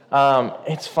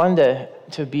It's fun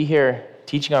to be here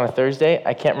teaching on a Thursday.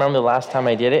 I can't remember the last time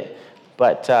I did it,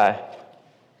 but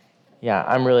yeah,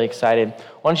 I'm really excited.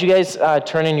 Why don't you guys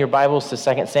turn in your Bibles to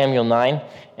 2 Samuel 9,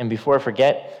 and before I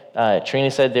forget,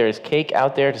 Trina said there is cake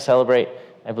out there to celebrate,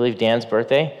 I believe, Dan's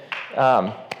birthday.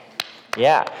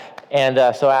 Yeah,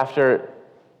 and so after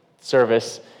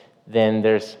service, then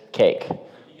there's cake.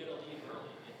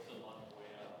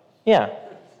 Yeah,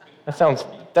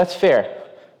 that's fair.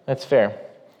 That's fair.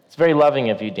 It's very loving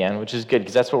of you, Dan, which is good,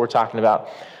 because that's what we're talking about.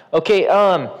 Okay,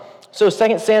 so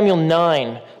 2 Samuel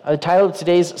 9, the title of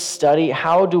today's study,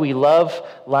 How Do We Love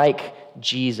Like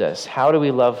Jesus? How do we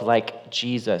love like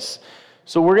Jesus?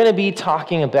 So we're going to be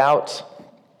talking about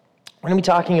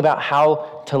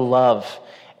how to love,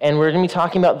 and we're going to be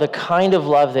talking about the kind of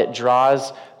love that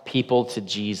draws people to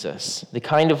Jesus, the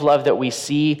kind of love that we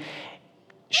see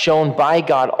shown by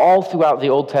God all throughout the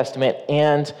Old Testament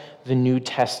and the New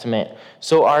Testament.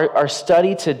 So our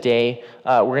study today,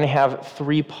 we're going to have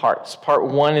three parts. Part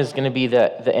one is going to be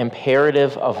the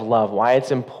imperative of love, why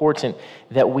it's important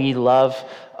that we love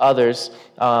others.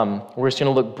 We're just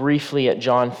going to look briefly at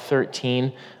John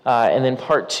 13. And then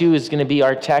part two is going to be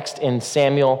our text in 2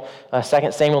 Samuel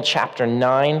chapter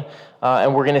 9.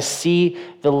 And we're going to see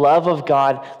the love of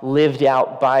God lived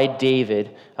out by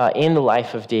David in the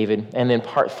life of David. And then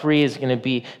part three is going to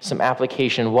be some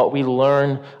application, what we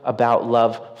learn about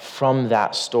love from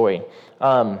that story.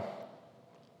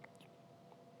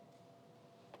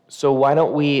 So why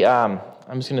don't we, I'm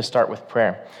just going to start with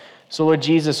prayer. So Lord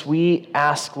Jesus, we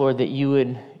ask, Lord, that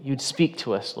you'd speak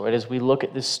to us, Lord, as we look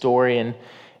at this story,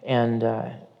 and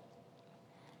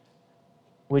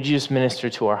would you just minister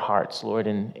to our hearts, Lord,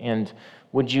 and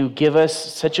would you give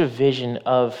us such a vision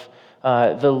of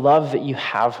the love that you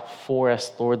have for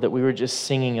us, Lord, that we were just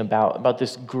singing about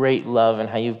this great love and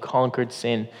how you've conquered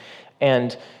sin,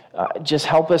 and just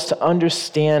help us to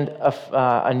understand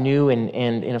anew and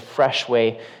in a fresh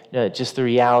way just the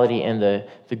reality and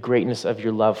the greatness of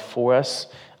your love for us,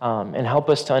 and help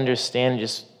us to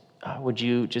understand would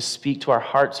you just speak to our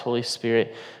hearts, Holy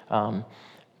Spirit,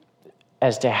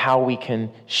 as to how we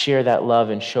can share that love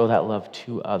and show that love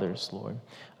to others, Lord.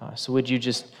 So would you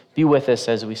just be with us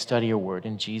as we study your word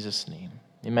in Jesus' name.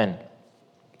 Amen.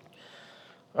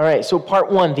 All right, so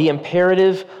part one, the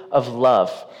imperative of love.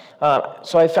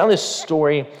 So I found this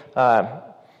story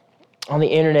on the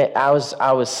internet. I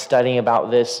was studying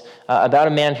about this, about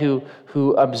a man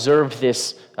who observed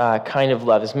this kind of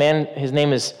love. This man, his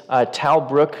name is Tal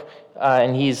Brook,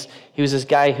 and he was this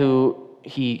guy who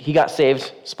he got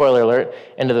saved. Spoiler alert,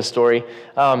 end of the story.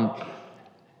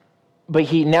 But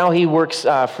he works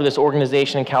for this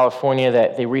organization in California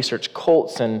that they research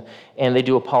cults and they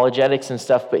do apologetics and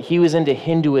stuff. But he was into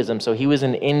Hinduism, so he was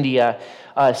in India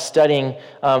studying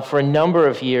for a number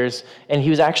of years, and he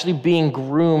was actually being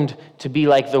groomed to be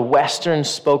like the Western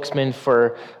spokesman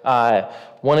for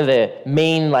one of the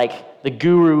main, like the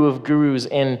guru of gurus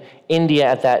in India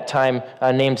at that time,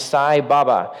 named Sai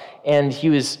Baba, and he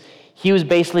was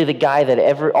basically the guy that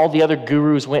all the other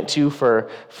gurus went to for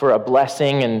a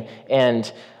blessing,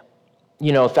 and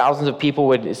you know, thousands of people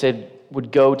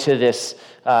would go to this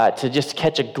to just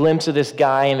catch a glimpse of this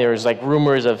guy, and there was like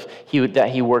rumors of that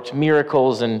he worked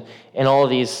miracles and all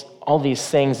these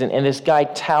things, and this guy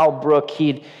Tal Brook,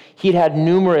 he'd had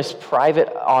numerous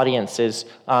private audiences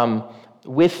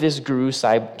with this guru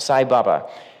Sai Baba,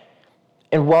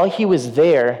 and while he was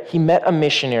there, he met a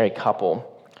missionary couple,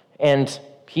 and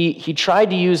He tried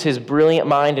to use his brilliant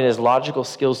mind and his logical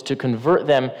skills to convert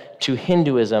them to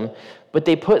Hinduism, but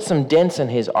they put some dents in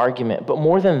his argument. But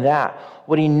more than that,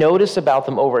 what he noticed about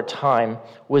them over time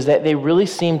was that they really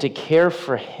seemed to care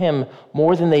for him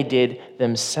more than they did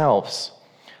themselves.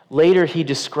 Later, he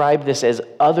described this as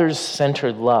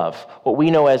others-centered love, what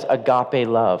we know as agape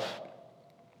love.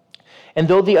 And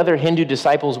though the other Hindu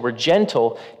disciples were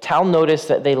gentle, Tal noticed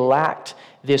that they lacked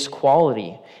this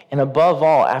quality. And above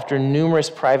all, after numerous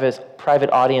private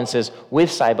audiences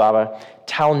with Sai Baba,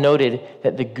 Tal noted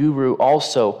that the guru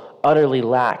also utterly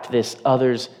lacked this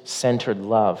others-centered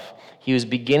love. He was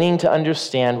beginning to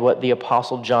understand what the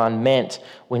Apostle John meant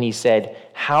when he said,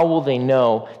 "How will they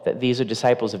know that these are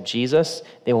disciples of Jesus?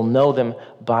 They will know them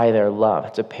by their love."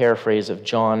 It's a paraphrase of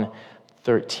John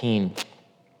 13.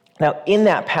 Now, in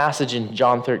that passage in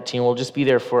John 13, we'll just be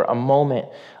there for a moment.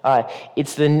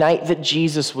 It's the night that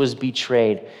Jesus was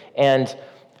betrayed. And,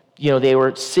 you know, they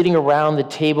were sitting around the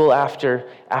table after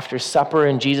supper,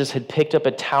 and Jesus had picked up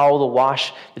a towel to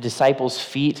wash the disciples'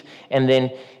 feet. And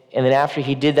then after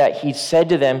he did that, he said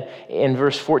to them in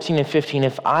verse 14 and 15,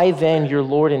 "If I then, your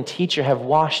Lord and teacher, have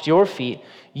washed your feet,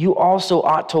 you also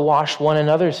ought to wash one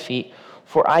another's feet.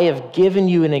 For I have given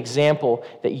you an example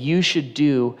that you should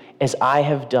do as I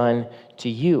have done to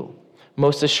you.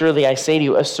 Most assuredly, I say to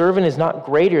you, a servant is not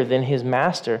greater than his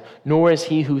master, nor is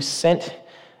he who is sent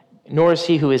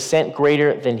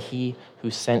greater than he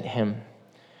who sent him.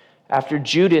 After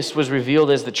Judas was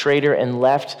revealed as the traitor and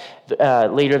left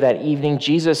later that evening,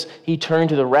 Jesus, he turned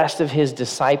to the rest of his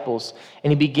disciples,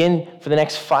 and he began for the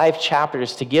next 5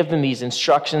 chapters to give them these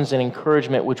instructions and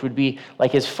encouragement, which would be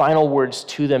like his final words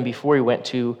to them before he went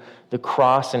to the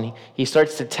cross. And he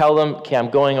starts to tell them, okay, I'm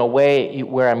going away.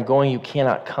 Where I'm going, you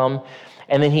cannot come.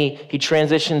 And then he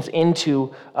transitions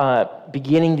into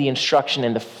beginning the instruction.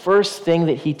 And the first thing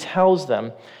that he tells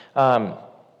them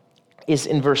is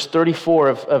in verse 34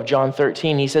 of John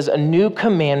 13. He says, a new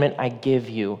commandment I give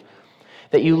you,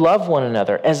 that you love one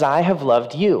another as I have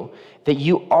loved you, that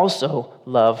you also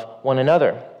love one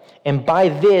another. And by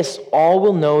this, all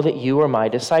will know that you are my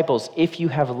disciples, if you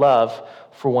have love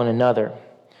for one another.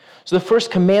 So the first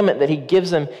commandment that he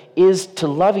gives them is to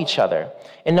love each other.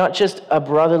 And not just a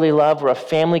brotherly love or a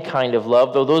family kind of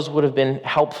love, though those would have been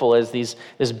helpful as this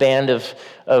band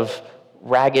of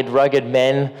ragged, rugged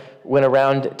men went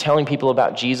around telling people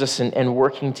about Jesus and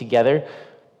working together.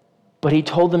 But he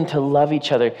told them to love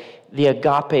each other, the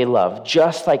agape love,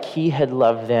 just like he had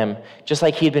loved them, just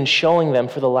like he had been showing them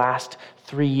for the last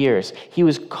 3 years. He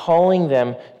was calling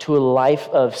them to a life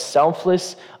of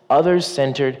selfless,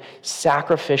 others-centered,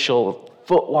 sacrificial,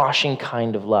 foot-washing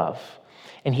kind of love.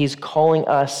 And he's calling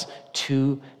us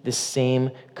to the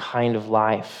same kind of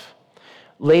life.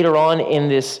 Later on in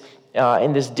this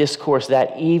discourse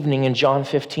that evening in John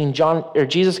 15,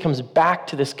 Jesus comes back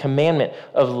to this commandment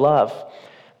of love.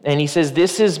 And he says,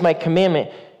 this is my commandment,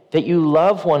 that you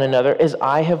love one another as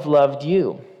I have loved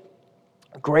you.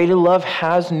 Greater love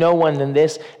has no one than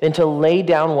this, than to lay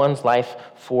down one's life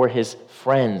for his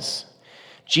friends.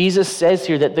 Jesus says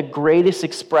here that the greatest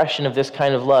expression of this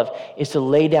kind of love is to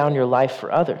lay down your life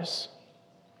for others.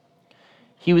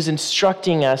 He was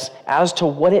instructing us as to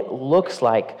what it looks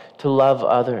like to love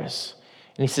others.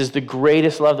 And he says the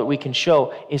greatest love that we can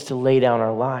show is to lay down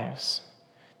our lives.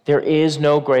 There is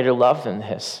no greater love than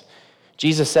this.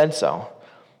 Jesus said so.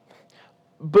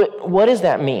 But what does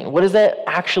that mean? What does that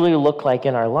actually look like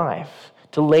in our life?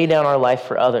 To lay down our life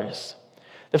for others?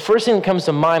 The first thing that comes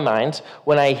to my mind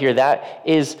when I hear that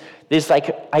is this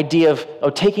idea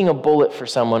of taking a bullet for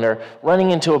someone or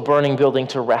running into a burning building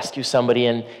to rescue somebody,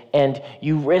 and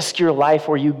you risk your life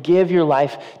or you give your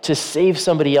life to save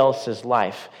somebody else's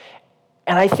life.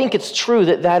 And I think it's true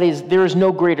that there is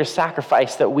no greater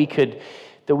sacrifice that we could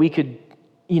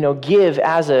give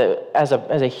as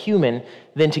a human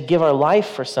than to give our life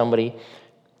for somebody.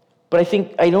 But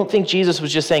I don't think Jesus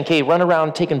was just saying, "Okay, run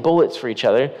around taking bullets for each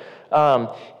other."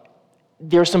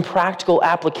 There's some practical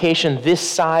application this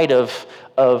side of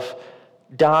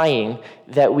dying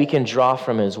that we can draw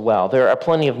from as well. There are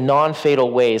plenty of non-fatal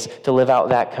ways to live out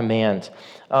that command.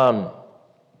 And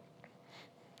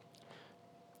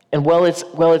while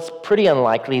it's pretty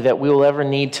unlikely that we will ever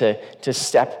need to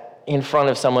step in front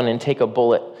of someone and take a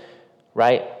bullet,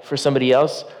 right, for somebody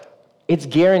else, it's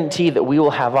guaranteed that we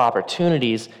will have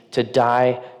opportunities to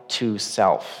die to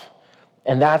self.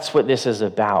 And that's what this is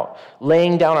about.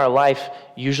 Laying down our life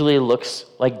usually looks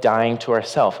like dying to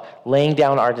ourselves. Laying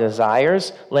down our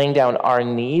desires, laying down our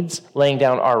needs, laying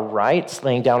down our rights,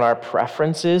 laying down our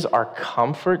preferences, our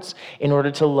comforts, in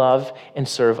order to love and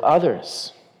serve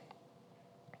others.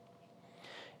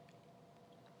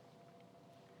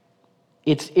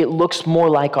 It looks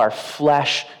more like our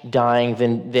flesh dying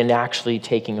than actually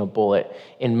taking a bullet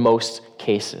in most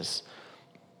cases.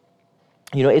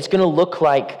 It's going to look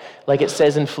like it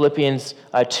says in Philippians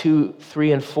 2,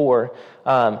 3, and 4,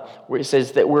 where it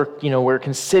says that we're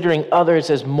considering others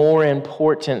as more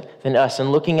important than us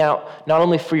and looking out not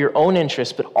only for your own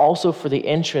interests, but also for the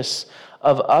interests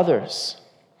of others.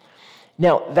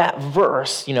 Now, that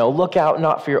verse, look out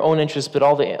not for your own interests, but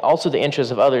also the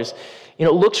interests of others, it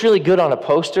looks really good on a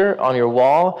poster on your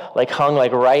wall, hung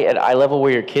right at eye level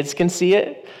where your kids can see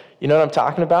it. You know what I'm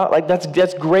talking about?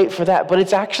 That's great for that, but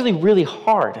it's actually really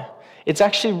hard. It's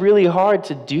actually really hard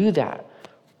to do that.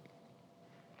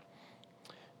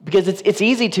 Because it's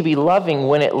easy to be loving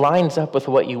when it lines up with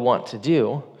what you want to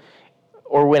do,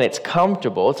 or when it's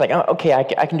comfortable. It's like, oh, okay, I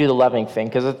can do the loving thing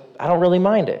because I don't really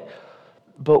mind it.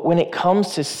 But when it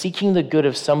comes to seeking the good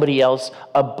of somebody else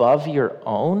above your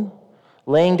own,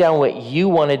 laying down what you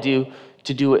want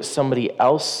to do what somebody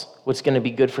else, what's going to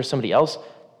be good for somebody else,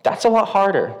 that's a lot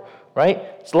harder, right?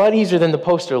 It's a lot easier than the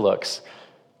poster looks.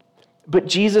 But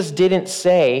Jesus didn't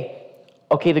say,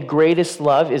 okay, the greatest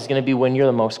love is going to be when you're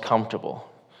the most comfortable.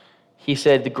 He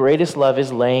said, the greatest love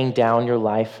is laying down your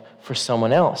life for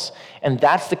someone else. And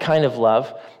that's the kind of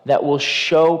love that will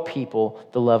show people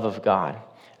the love of God.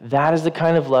 That is the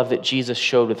kind of love that Jesus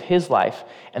showed with his life.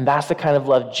 And that's the kind of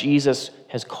love Jesus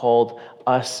has called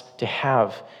us to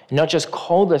have. Not just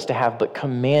called us to have, but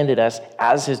commanded us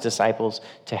as his disciples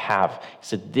to have. He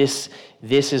said, this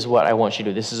is what I want you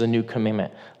to do. This is a new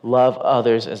commandment. Love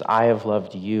others as I have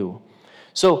loved you.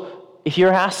 So if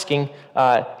you're asking,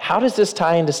 how does this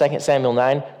tie into 2 Samuel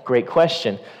 9? Great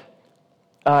question.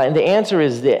 And the answer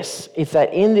is this. It's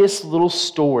that in this little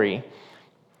story,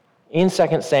 in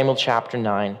 2 Samuel chapter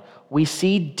 9, we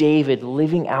see David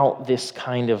living out this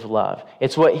kind of love.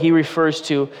 It's what he refers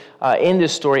to in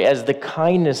this story as the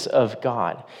kindness of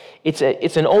God. It's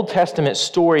an Old Testament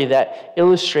story that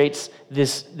illustrates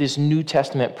this New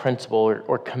Testament principle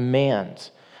or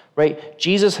command. Right?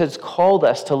 Jesus has called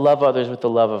us to love others with the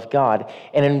love of God.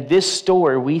 And in this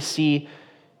story, we see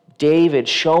David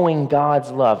showing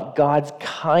God's love, God's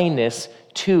kindness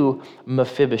to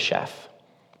Mephibosheth.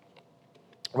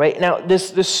 Right? Now,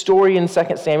 this story in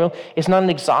 2 Samuel is not an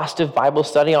exhaustive Bible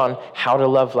study on how to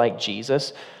love like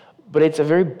Jesus, but it's a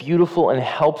very beautiful and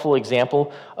helpful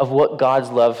example of what God's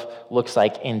love looks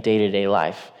like in day-to-day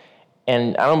life.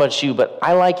 And I don't know about you, but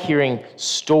I like hearing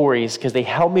stories because they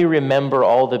help me remember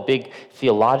all the big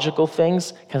theological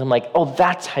things, because I'm like, oh,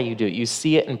 that's how you do it. You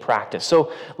see it in practice.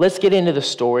 So let's get into the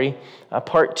story.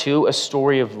 Part 2, a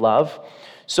story of love.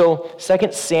 So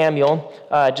 2 Samuel,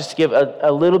 just to give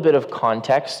a little bit of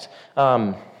context,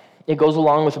 it goes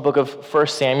along with the book of 1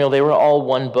 Samuel. They were all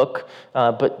one book,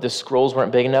 but the scrolls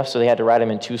weren't big enough, so they had to write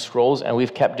them in 2 scrolls, and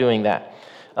we've kept doing that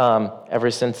ever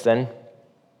since then.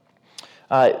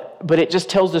 But it just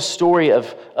tells the story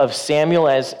of Samuel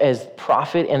as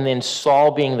prophet, and then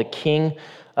Saul being the king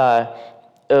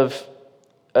of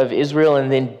Israel,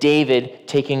 and then David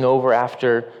taking over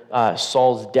after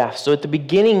Saul's death. So at the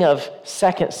beginning of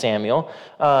 2 Samuel,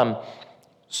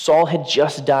 Saul had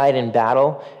just died in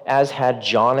battle, as had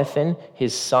Jonathan,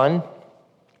 his son.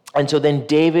 And so then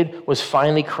David was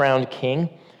finally crowned king.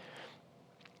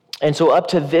 And so up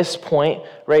to this point,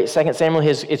 right, 2 Samuel,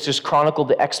 it's just chronicled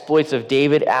the exploits of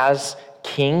David as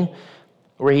king,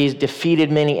 where he's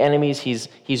defeated many enemies.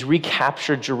 He's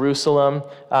recaptured Jerusalem.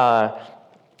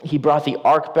 He brought the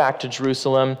ark back to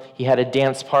Jerusalem. He had a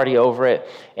dance party over it.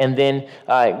 And then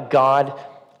God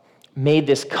made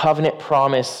this covenant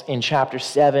promise in chapter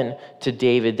 7 to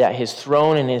David that his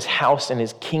throne and his house and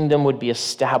his kingdom would be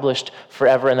established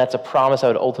forever, and that's a promise that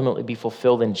would ultimately be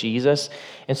fulfilled in Jesus.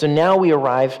 And so now we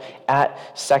arrive at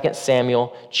 2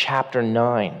 Samuel chapter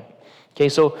 9. Okay,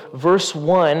 so verse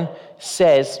 1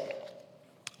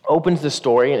 opens the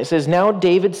story, and it says, "Now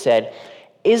David said,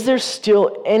 'Is there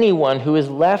still anyone who is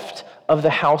left of the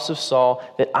house of Saul,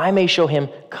 that I may show him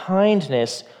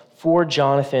kindness for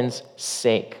Jonathan's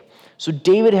sake?'" So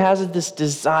David has this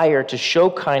desire to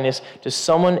show kindness to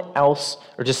someone else,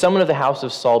 or to someone of the house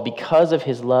of Saul, because of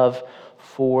his love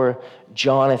for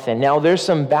Jonathan. Now there's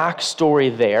some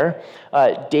backstory there.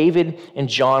 David and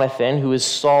Jonathan, who is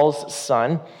Saul's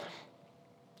son,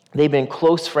 they've been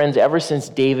close friends ever since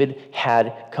David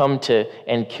had come to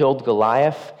and killed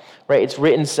Goliath. Right? It's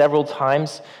written several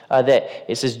times that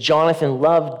it says Jonathan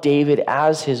loved David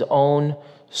as his own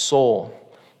soul.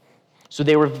 So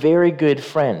they were very good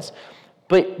friends.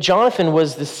 But Jonathan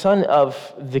was the son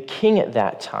of the king at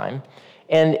that time.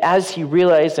 And as he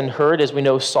realized and heard, as we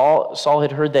know, Saul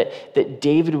had heard that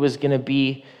David was going to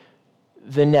be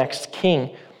the next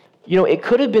king, it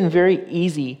could have been very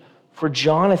easy for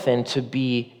Jonathan to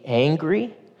be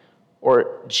angry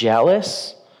or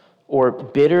jealous or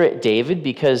bitter at David,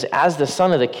 because as the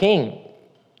son of the king,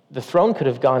 the throne could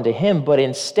have gone to him, but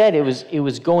instead it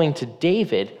was going to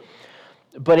David.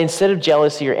 But instead of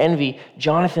jealousy or envy,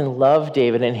 Jonathan loved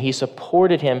David, and he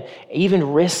supported him,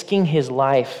 even risking his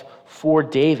life for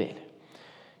David.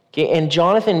 Okay, and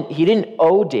Jonathan, he didn't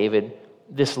owe David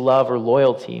this love or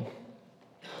loyalty,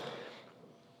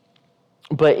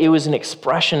 but it was an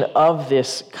expression of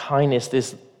this kindness,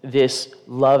 this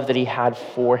love that he had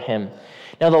for him.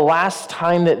 Now, the last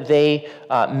time that they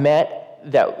met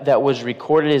that was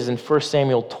recorded is in 1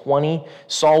 Samuel 20.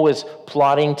 Saul was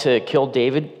plotting to kill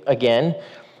David again.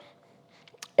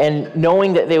 And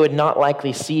knowing that they would not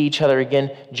likely see each other again,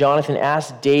 Jonathan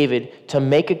asked David to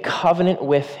make a covenant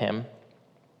with him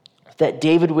that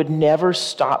David would never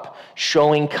stop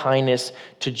showing kindness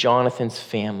to Jonathan's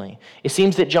family. It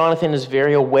seems that Jonathan is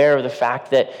very aware of the fact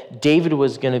that David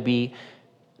was going to be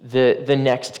the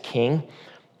next king.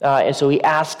 And so he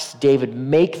asks David,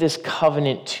 make this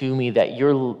covenant to me that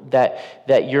your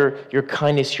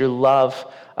kindness, your love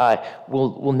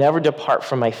will never depart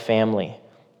from my family.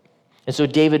 And so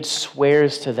David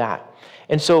swears to that.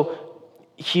 And so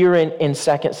here in 2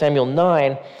 Samuel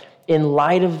 9, in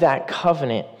light of that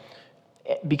covenant,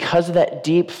 because of that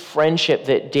deep friendship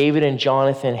that David and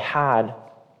Jonathan had,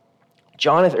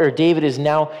 David is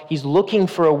now, he's looking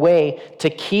for a way to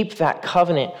keep that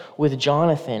covenant with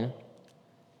Jonathan.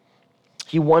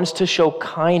 He wants to show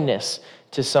kindness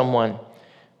to someone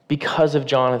because of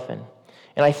Jonathan.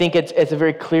 And I think it's a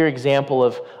very clear example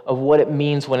of what it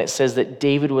means when it says that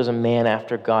David was a man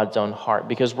after God's own heart,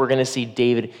 because we're going to see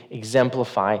David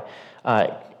exemplify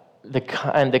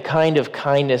the kind of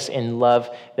kindness and love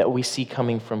that we see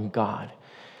coming from God.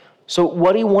 So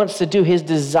what he wants to do, his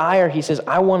desire, he says,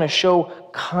 I want to show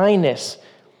kindness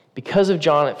because of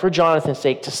for Jonathan's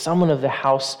sake, to someone of the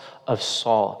house of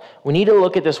Saul. We need to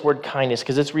look at this word kindness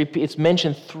because it's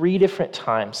mentioned 3 different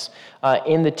times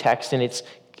in the text, and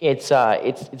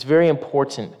it's very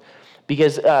important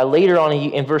because later on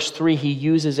in verse 3 he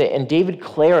uses it, and David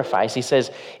clarifies. He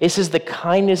says, this is the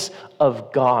kindness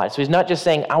of God. So he's not just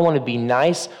saying, I want to be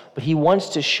nice, but he wants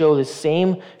to show the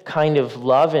same kind of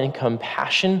love and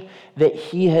compassion that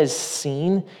he has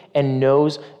seen and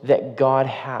knows that God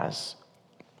has.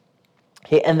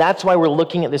 Okay, and that's why we're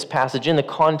looking at this passage in the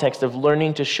context of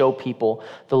learning to show people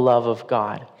the love of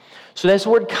God. So this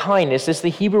word kindness is the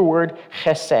Hebrew word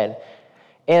chesed.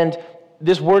 And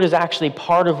this word is actually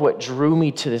part of what drew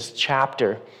me to this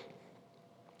chapter.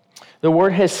 The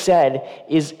word hesed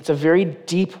it's a very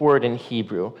deep word in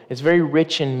Hebrew. It's very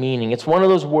rich in meaning. It's one of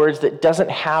those words that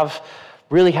doesn't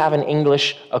really have an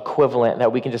English equivalent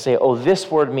that we can just say, oh,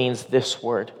 this word means this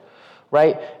word,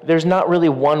 right? There's not really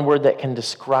one word that can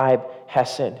describe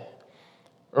hesed,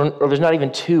 or there's not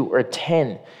even 2 or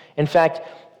 10. In fact,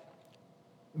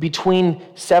 between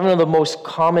 7 of the most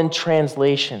common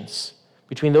translations,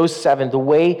 between those 7, the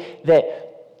way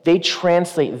that they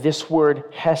translate this word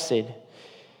hesed,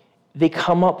 they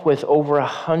come up with over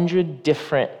 100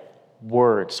 different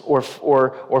words or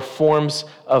forms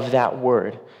of that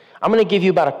word. I'm going to give you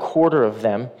about a quarter of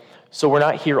them, so we're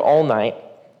not here all night.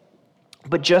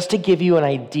 But just to give you an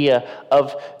idea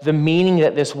of the meaning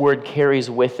that this word carries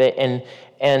with it,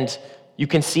 and you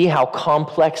can see how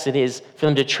complex it is for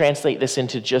them to translate this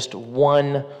into just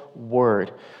one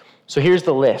word. So here's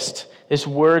the list. This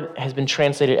word has been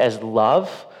translated as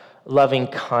love, loving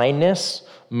kindness,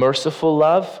 merciful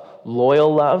love,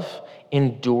 loyal love,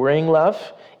 enduring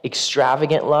love,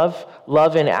 extravagant love,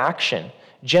 love in action,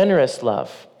 generous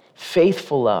love,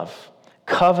 faithful love,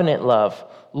 covenant love,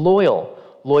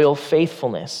 loyal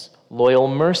faithfulness, loyal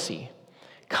mercy,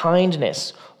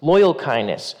 kindness, loyal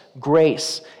kindness,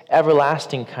 grace,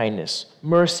 everlasting kindness,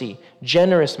 mercy,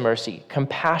 generous mercy,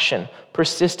 compassion,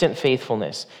 persistent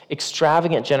faithfulness,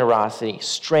 extravagant generosity,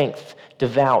 strength,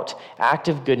 devout,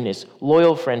 active goodness,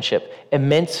 loyal friendship,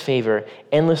 immense favor,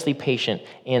 endlessly patient,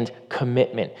 and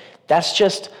commitment. That's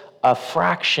just a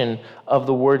fraction of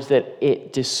the words that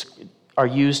are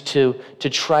used to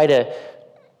try to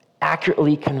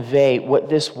accurately convey what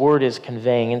this word is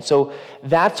conveying. And so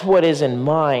that's what is in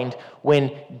mind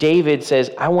when David says,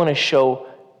 I want to show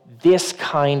this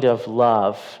kind of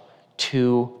love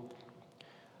to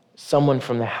someone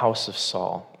from the house of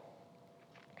Saul.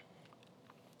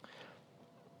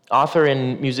 Author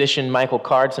and musician Michael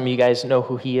Card, some of you guys know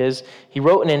who he is. He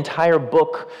wrote an entire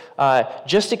book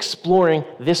just exploring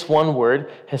this one word,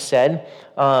 hesed.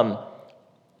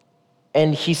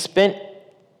 And he spent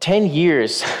 10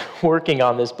 years working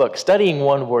on this book, studying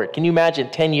one word. Can you imagine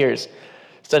 10 years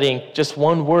studying just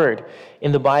one word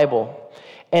in the Bible?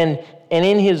 And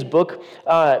in his book,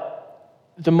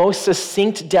 the most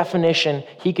succinct definition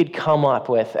he could come up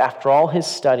with after all his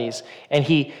studies, and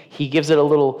he gives it a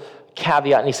little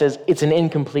caveat, and he says it's an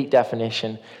incomplete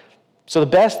definition. So the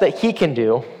best that he can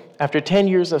do after 10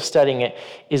 years of studying it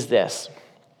is this.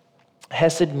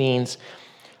 Hesed means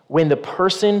when the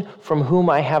person from whom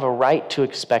I have a right to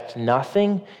expect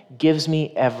nothing gives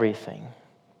me everything.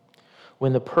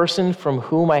 When the person from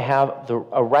whom I have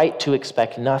a right to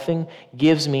expect nothing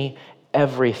gives me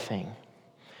everything.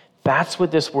 That's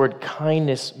what this word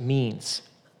kindness means.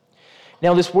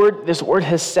 Now this word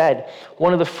hesed,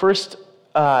 one of the first,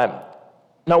 not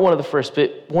one of the first,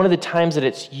 but one of the times that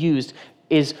it's used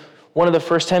is one of the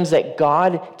first times that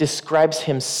God describes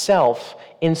himself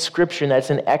in Scripture, and that's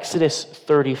in Exodus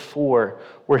 34,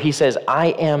 where he says, I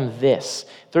am this.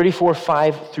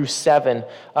 34:5-7.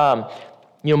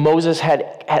 Moses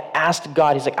had asked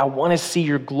God, he's like, I want to see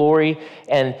your glory.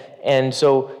 And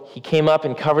so he came up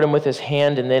and covered him with his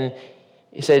hand. And then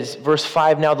it says, verse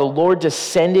 5, now the Lord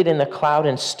descended in the cloud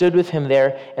and stood with him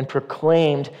there and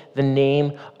proclaimed the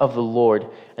name of the Lord.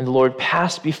 And the Lord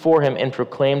passed before him and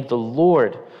proclaimed the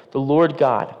Lord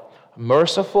God,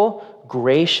 merciful,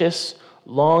 gracious,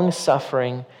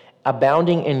 long-suffering,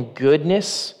 abounding in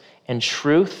goodness and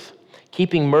truth,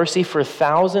 keeping mercy for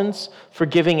thousands,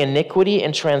 forgiving iniquity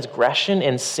and transgression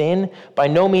and sin, by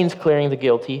no means clearing the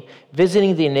guilty,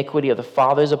 visiting the iniquity of the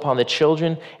fathers upon the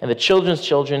children and the children's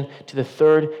children to the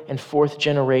third and fourth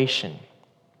generation.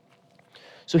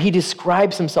 So he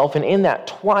describes himself, and in that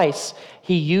twice,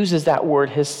 he uses that word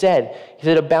hesed. He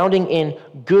said abounding in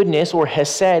goodness, or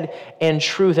hesed, and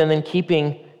truth, and then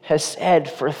keeping hesed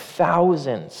for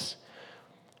thousands.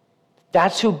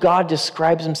 That's who God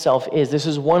describes himself as. This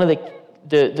is one of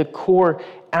the core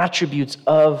attributes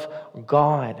of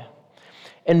God.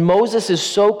 And Moses is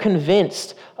so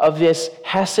convinced of this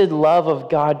hesed love of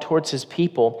God towards his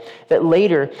people that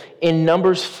later in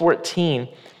Numbers 14,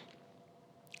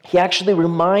 he actually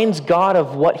reminds God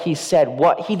of what he said,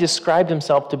 what he described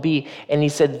himself to be. And he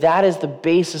said, that is the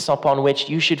basis upon which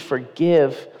you should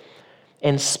forgive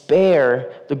and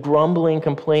spare the grumbling,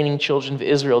 complaining children of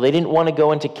Israel. They didn't want to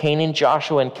go into Canaan.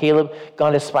 Joshua and Caleb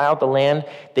gone to spy out the land.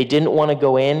 They didn't want to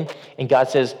go in. And God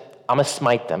says, I'm going to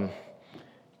smite them.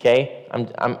 Okay?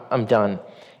 I'm done.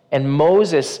 And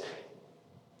Moses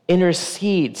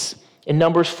intercedes in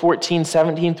Numbers 14,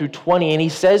 17 through 20, and he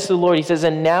says to the Lord, he says,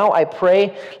 and now I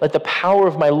pray, let the power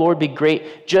of my Lord be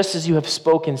great, just as you have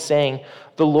spoken, saying,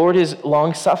 the Lord is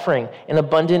long-suffering and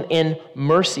abundant in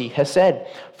mercy, hesed,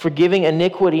 forgiving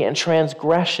iniquity and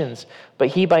transgressions, but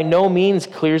he by no means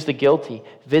clears the guilty,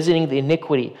 visiting the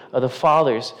iniquity of the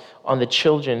fathers on the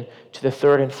children to the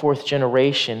third and fourth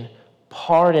generation.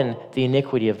 Pardon the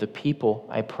iniquity of the people,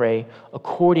 I pray,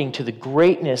 according to the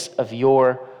greatness of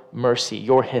your mercy,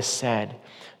 your hesed,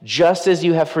 just as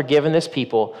you have forgiven this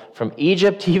people from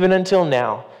Egypt even until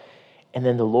now. And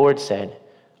then the Lord said,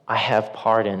 I have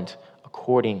pardoned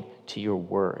according to your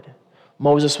word.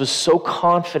 Moses was so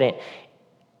confident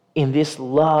in this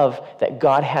love that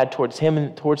God had towards him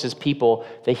and towards his people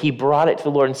that he brought it to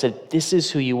the Lord and said, this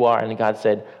is who you are. And God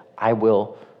said, I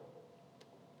will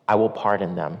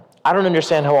pardon them. I don't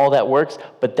understand how all that works,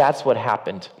 but that's what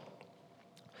happened.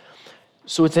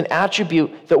 So it's an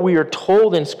attribute that we are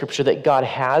told in Scripture that God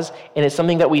has, and it's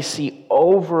something that we see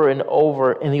over and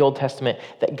over in the Old Testament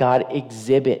that God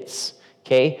exhibits,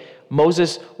 okay?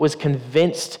 Moses was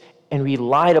convinced and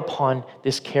relied upon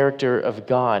this character of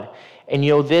God. And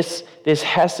this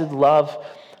hesed love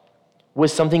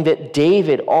was something that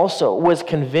David also was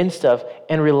convinced of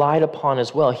and relied upon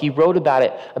as well. He wrote about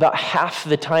it about half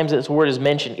the times that this word is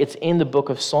mentioned. It's in the book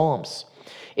of Psalms.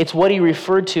 It's what he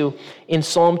referred to in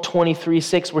Psalm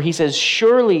 23:6, where he says,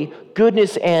 surely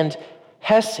goodness and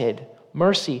hesed,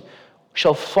 mercy,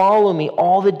 shall follow me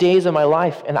all the days of my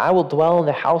life, and I will dwell in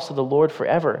the house of the Lord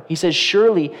forever. He says,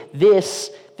 surely this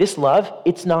love,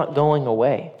 it's not going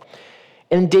away.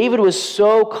 And David was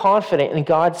so confident in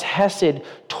God's hesed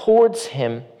towards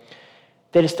him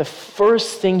that it's the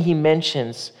first thing he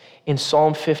mentions in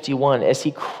Psalm 51 as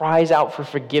he cries out for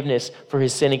forgiveness for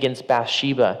his sin against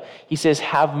Bathsheba. He says,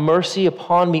 have mercy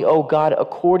upon me, O God,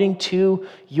 according to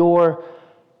your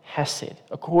hesed,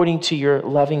 according to your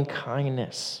loving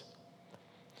kindness.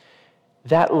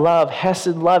 That love,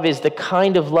 hesed love, is the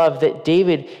kind of love that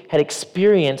David had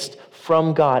experienced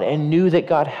from God and knew that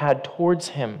God had towards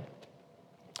him.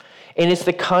 And it's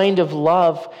the kind of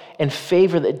love and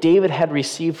favor that David had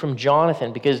received from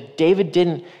Jonathan, because David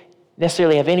didn't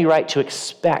necessarily have any right to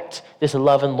expect this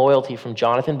love and loyalty from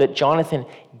Jonathan, but Jonathan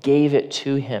gave it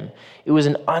to him. It was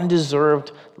an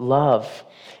undeserved love.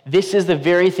 This is the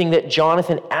very thing that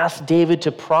Jonathan asked David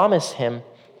to promise him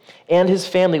and his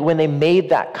family when they made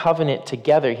that covenant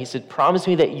together. He said, promise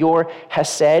me that your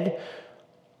hesed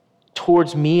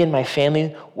towards me and my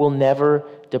family will never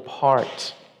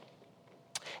depart.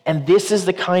 And this is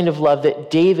the kind of love that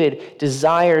David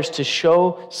desires to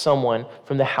show someone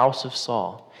from the house of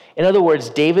Saul. In other words,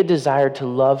 David desired to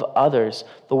love others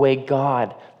the way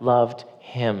God loved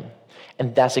him.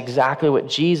 And that's exactly what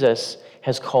Jesus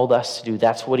has called us to do.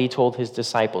 That's what he told his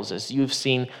disciples. As you've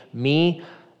seen me,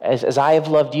 as I have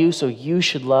loved you, so you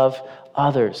should love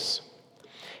others.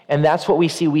 And that's what we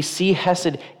see. We see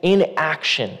hesed in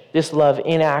action, this love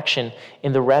in action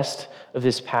in the rest of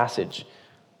this passage.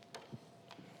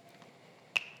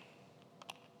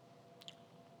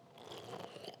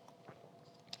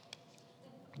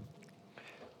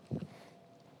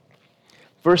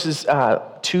 Verses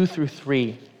 2 through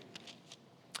 3.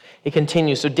 It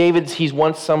continues. So he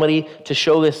wants somebody to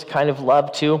show this kind of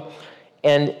love to.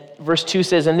 And verse 2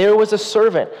 says, and there was a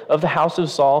servant of the house of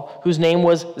Saul whose name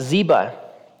was Ziba.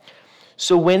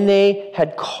 So when they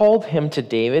had called him to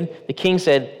David, the king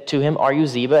said to him, are you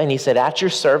Ziba? And he said, at your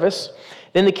service.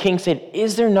 Then the king said,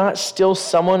 "Is there not still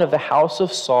someone of the house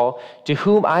of Saul to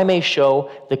whom I may show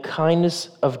the kindness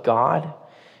of God?"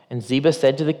 And Ziba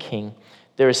said to the king,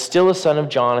 "There is still a son of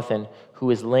Jonathan who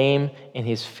is lame in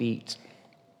his feet."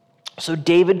 So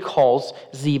David calls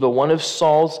Ziba, one of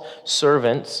Saul's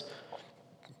servants,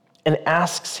 and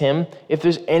asks him if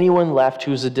there's anyone left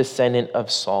who's a descendant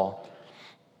of Saul.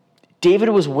 David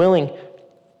was willing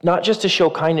not just to show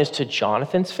kindness to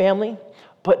Jonathan's family,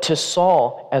 but to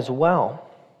Saul as well.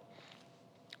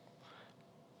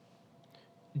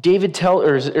 Ziba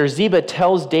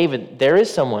tells David, there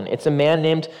is someone. It's a man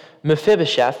named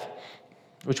Mephibosheth,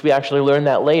 which we actually learned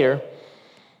that later.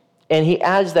 And he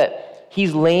adds that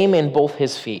he's lame in both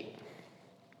his feet.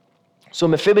 So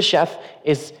Mephibosheth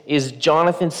is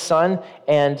Jonathan's son,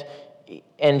 and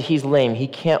he's lame. He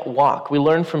can't walk. We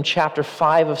learn from chapter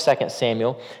 5 of 2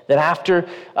 Samuel that after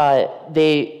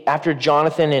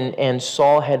Jonathan and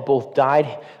Saul had both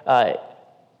died,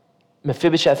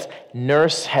 Mephibosheth's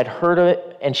nurse had heard of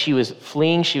it, and she was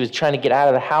fleeing. She was trying to get out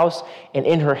of the house, and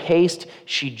in her haste,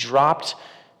 she dropped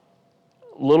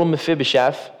little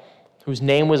Mephibosheth, whose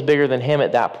name was bigger than him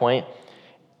at that point,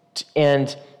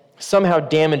 and somehow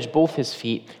damaged both his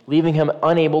feet, leaving him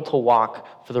unable to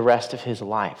walk for the rest of his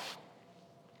life.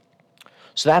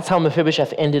 So that's how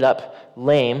Mephibosheth ended up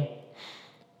lame.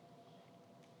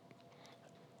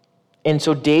 And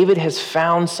so David has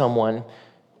found someone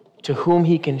to whom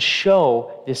he can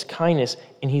show this kindness,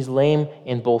 and he's lame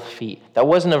in both feet. That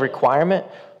wasn't a requirement,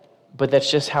 but that's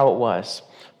just how it was.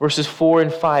 Verses 4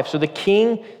 and 5. So the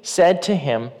king said to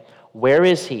him, "Where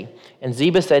is he?" And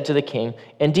Ziba said to the king,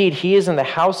 "Indeed, he is in the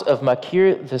house of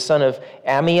Machir, the son of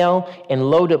Ammiel, in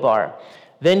Lodabar."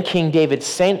 Then King David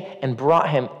sent and brought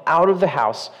him out of the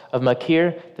house of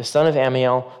Machir, the son of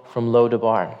Ammiel, from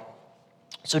Lodabar.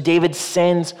 So David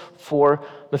sends for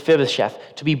Mephibosheth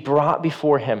to be brought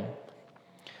before him.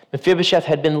 Mephibosheth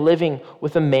had been living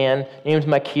with a man named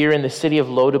Machir in the city of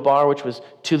Lodabar, which was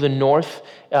to the north.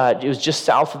 It was just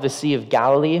south of the Sea of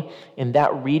Galilee in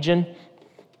that region.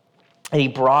 And he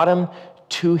brought him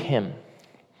to him.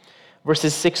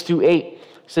 Verses 6 through 8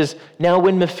 says, "Now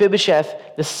when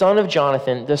Mephibosheth, the son of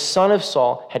Jonathan, the son of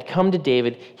Saul, had come to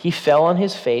David, he fell on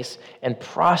his face and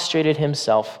prostrated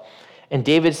himself. And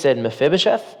David said,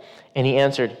 'Mephibosheth?' And he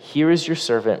answered, 'Here is your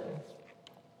servant.'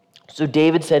 So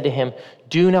David said to him,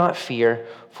 'Do not fear,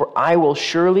 for I will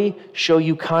surely show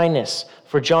you kindness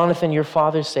for Jonathan your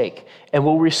father's sake, and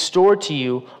will restore to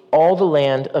you all the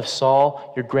land of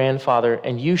Saul your grandfather,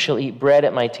 and you shall eat bread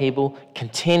at my table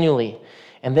continually.'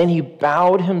 And then he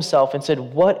bowed himself and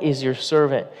said, 'What is your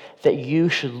servant that you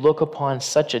should look upon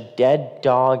such a dead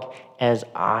dog as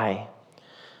I?'"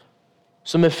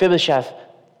 So Mephibosheth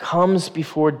comes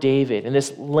before David, and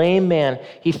this lame man,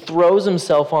 he throws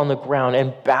himself on the ground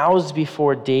and bows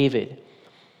before David.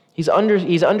 He's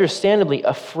understandably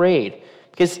afraid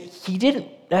because he didn't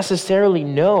necessarily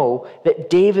know that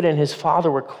David and his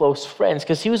father were close friends,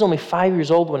 because he was only 5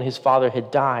 years old when his father had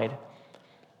died.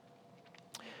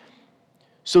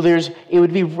 So it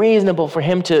would be reasonable for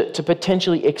him to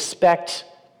potentially expect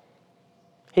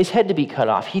his head to be cut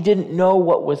off. He didn't know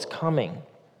what was coming.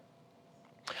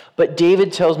 But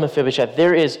David tells Mephibosheth,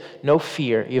 there is no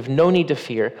fear. You have no need to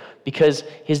fear, because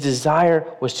his desire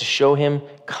was to show him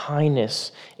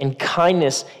kindness. And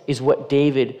kindness is what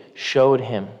David showed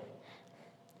him.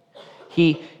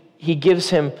 He gives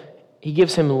him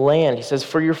land. He says,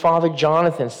 "For your father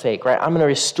Jonathan's sake," right? "I'm going to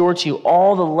restore to you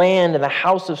all the land in the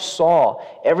house of Saul,"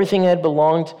 everything that had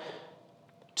belonged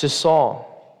to Saul.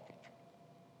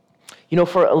 You know,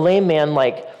 for a lame man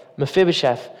like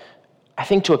Mephibosheth, I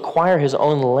think to acquire his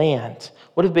own land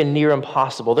would have been near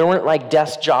impossible. There weren't like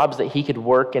desk jobs that he could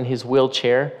work in his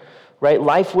wheelchair, right?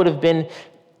 Life would have been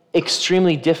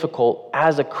extremely difficult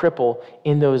as a cripple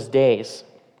in those days.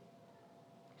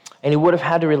 And he would have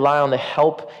had to rely on the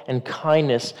help and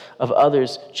kindness of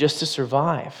others just to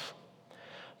survive.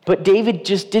 But David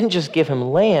didn't just give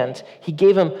him land. He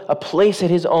gave him a place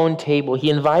at his own table. He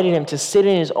invited him to sit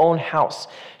in his own house,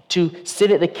 to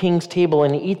sit at the king's table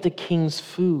and eat the king's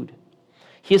food.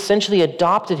 He essentially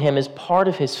adopted him as part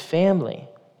of his family.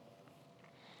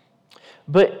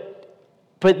 But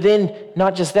then,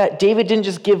 not just that, David didn't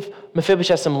just give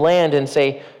Mephibosheth some land and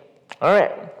say, "All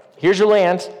right, here's your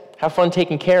land. Have fun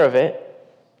taking care of it.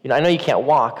 You know, I know you can't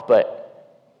walk, but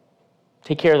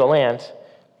take care of the land."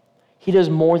 He does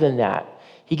more than that.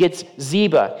 He gets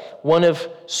Ziba, one of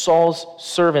Saul's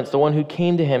servants, the one who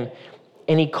came to him,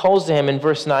 and he calls to him in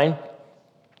verse 9.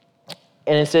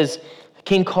 And it says, the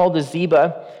king called to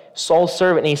Ziba, Saul's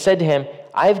servant, and he said to him,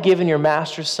 "I have given your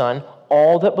master's son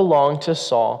all that belonged to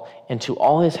Saul and to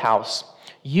all his house.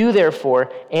 You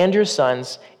therefore and your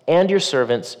sons and your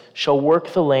servants shall work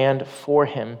the land for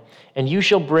him, and you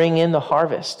shall bring in the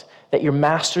harvest, that your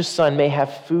master's son may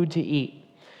have food to eat.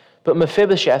 But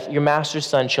Mephibosheth, your master's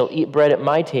son, shall eat bread at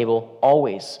my table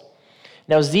always."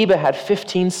 Now Ziba had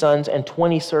 15 sons and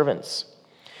 20 servants.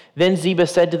 Then Ziba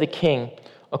said to the king,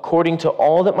 "According to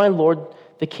all that my lord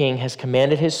the king has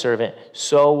commanded his servant,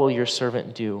 so will your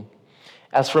servant do.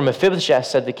 As for Mephibosheth,"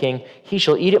 said the king, "he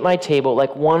shall eat at my table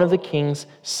like one of the king's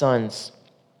sons."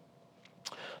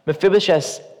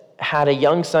 Mephibosheth had a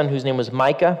young son whose name was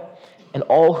Micah, and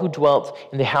all who dwelt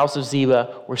in the house of Ziba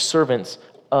were servants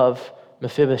of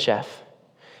Mephibosheth.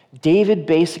 David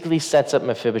basically sets up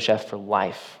Mephibosheth for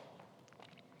life.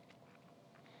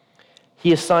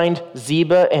 He assigned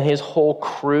Ziba and his whole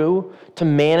crew to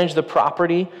manage the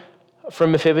property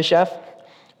from Mephibosheth,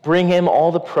 bring him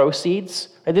all the proceeds.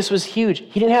 This was huge.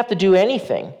 He didn't have to do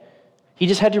anything. He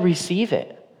just had to receive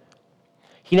it.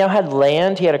 He now had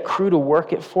land. He had a crew to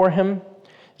work it for him.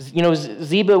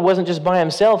 Ziba wasn't just by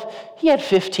himself. He had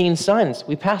 15 sons.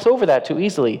 We pass over that too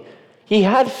easily. He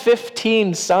had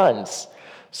 15 sons.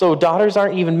 So daughters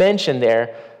aren't even mentioned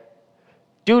there.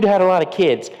 Dude had a lot of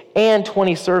kids and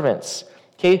 20 servants.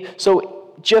 Okay, so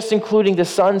just including the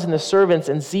sons and the servants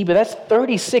and Ziba, that's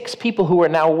 36 people who are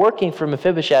now working for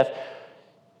Mephibosheth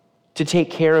to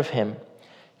take care of him.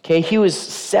 Okay, he was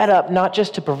set up not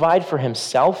just to provide for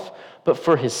himself, but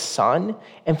for his son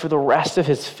and for the rest of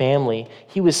his family.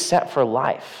 He was set for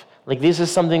life. This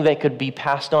is something that could be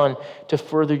passed on to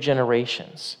further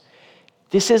generations.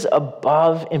 This is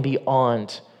above and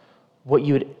beyond what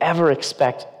you would ever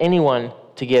expect anyone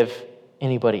to give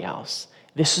anybody else.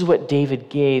 This is what David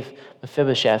gave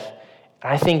Mephibosheth.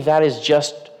 And I think that is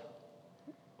just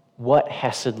what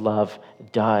Hesed love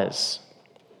does.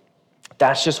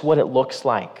 That's just what it looks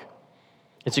like.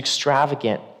 It's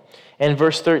extravagant. And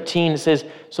verse 13, it says,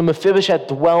 "So Mephibosheth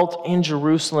dwelt in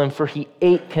Jerusalem, for he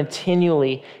ate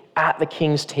continually at the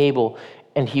king's table,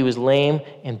 and he was lame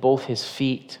in both his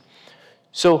feet."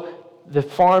 So the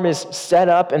farm is set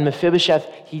up, and Mephibosheth,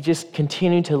 he just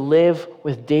continued to live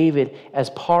with David as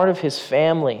part of his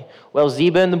family. Well,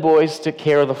 Ziba and the boys took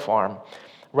care of the farm,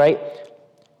 right?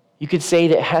 You could say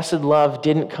that Hesed love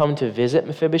didn't come to visit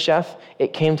Mephibosheth,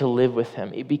 it came to live with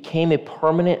him. It became a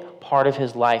permanent part of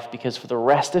his life, because for the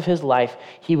rest of his life,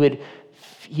 he would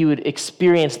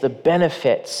experience the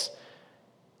benefits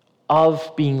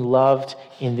of being loved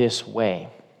in this way.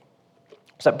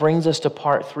 So that brings us to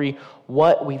part 3,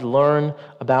 what we learn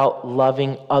about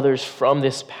loving others from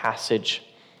this passage.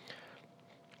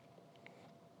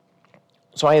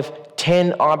 So I have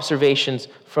 10 observations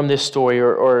from this story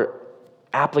or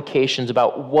applications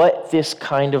about what this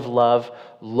kind of love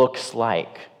looks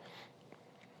like.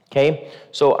 Okay?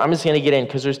 So I'm just going to get in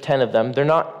because there's 10 of them. They're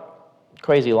not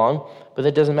crazy long, but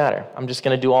that doesn't matter. I'm just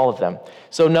going to do all of them.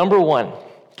 So number 1,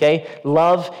 okay?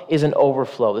 Love is an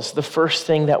overflow. This is the first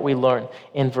thing that we learn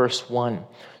in verse 1.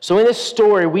 So in this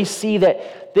story, we see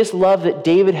that this love that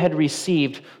David had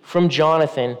received from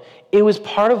Jonathan, it was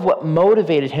part of what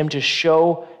motivated him to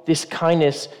show this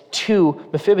kindness to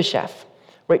Mephibosheth.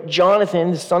 Right?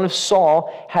 Jonathan, the son of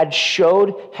Saul, had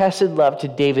showed Hesed love to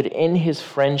David in his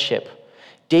friendship.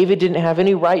 David didn't have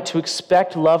any right to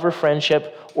expect love or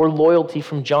friendship or loyalty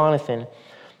from Jonathan,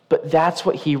 but that's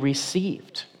what he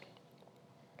received.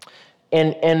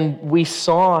 And we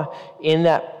saw in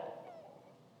that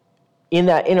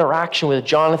interaction with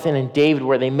Jonathan and David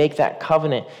where they make that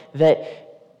covenant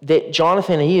that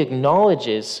Jonathan, he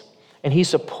acknowledges and he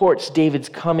supports David's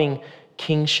coming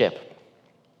kingship.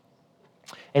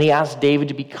 And he asks David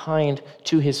to be kind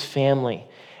to his family.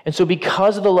 And so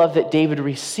because of the love that David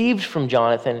received from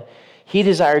Jonathan, he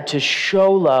desired to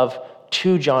show love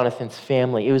to Jonathan's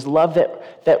family. It was love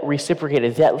that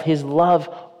reciprocated, that his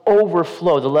love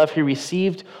overflowed. The love he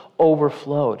received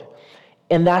overflowed.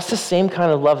 And that's the same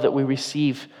kind of love that we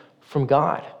receive from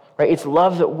God, right? It's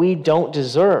love that we don't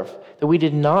deserve, that we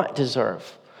did not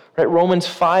deserve. Right? Romans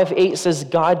 5:8 says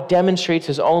God demonstrates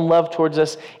his own love towards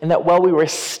us in that while we were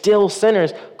still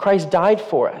sinners, Christ died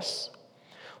for us.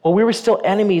 While we were still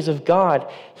enemies of God,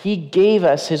 he gave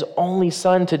us his only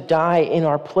son to die in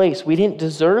our place. We didn't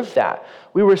deserve that.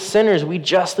 We were sinners. We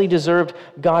justly deserved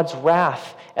God's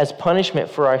wrath as punishment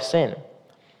for our sin.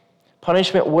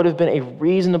 Punishment would have been a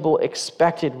reasonable,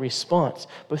 expected response.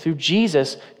 But through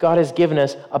Jesus, God has given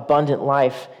us abundant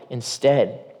life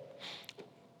instead.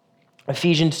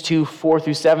 Ephesians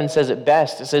 2:4-7 says it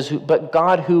best. It says, "But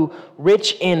God, who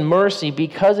rich in mercy,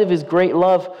 because of his great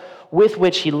love with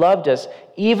which he loved us,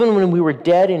 even when we were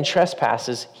dead in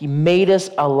trespasses, he made us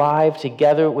alive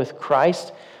together with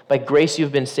Christ. by grace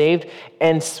you've been saved,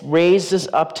 and raised us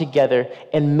up together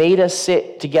and made us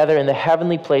sit together in the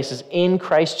heavenly places in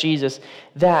Christ Jesus,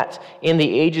 that in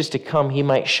the ages to come he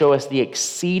might show us the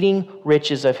exceeding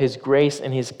riches of his grace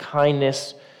and his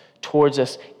kindness towards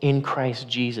us in Christ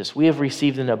Jesus. We have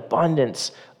received an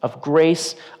abundance of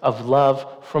grace, of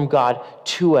love from God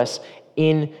to us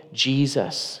in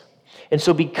Jesus. And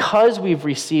so because we've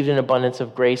received an abundance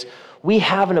of grace, we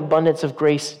have an abundance of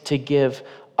grace to give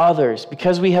others.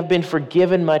 Because we have been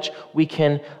forgiven much, we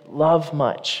can love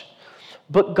much.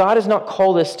 But God has not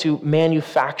called us to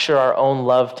manufacture our own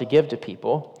love to give to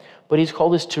people, but he's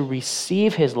called us to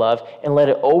receive his love and let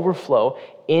it overflow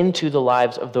into the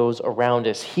lives of those around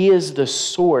us. He is the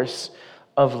source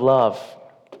of love.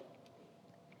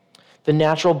 The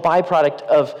natural byproduct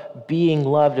of being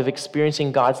loved, of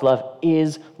experiencing God's love,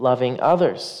 is loving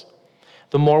others.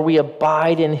 The more we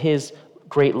abide in his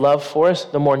great love for us,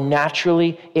 the more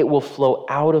naturally it will flow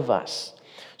out of us.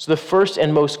 So the first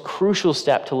and most crucial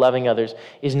step to loving others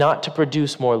is not to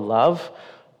produce more love,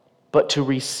 but to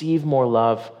receive more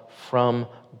love from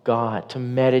God, to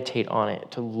meditate on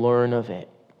it, to learn of it.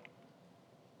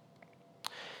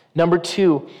 Number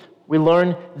 2, we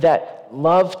learn that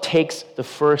love takes the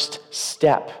first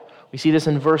step. We see this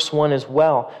in verse 1 as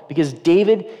well, because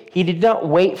David, he did not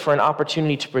wait for an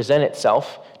opportunity to present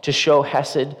itself, to show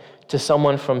hesed to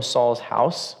someone from Saul's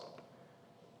house.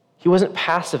 He wasn't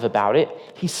passive about it.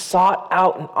 He sought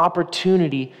out an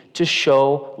opportunity to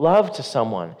show love to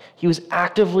someone. He was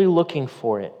actively looking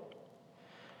for it.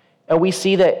 And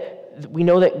we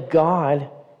know that God,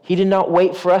 he did not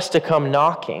wait for us to come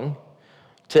knocking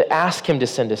to ask him to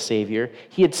send a Savior.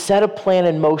 He had set a plan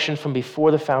in motion from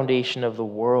before the foundation of the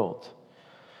world.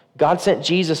 God sent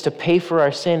Jesus to pay for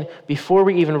our sin before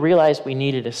we even realized we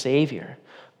needed a Savior.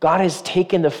 God has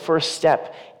taken the first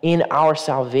step in our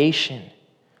salvation.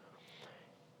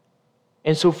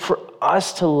 And so for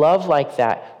us to love like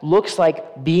that looks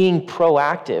like being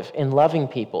proactive in loving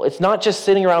people. It's not just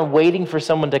sitting around waiting for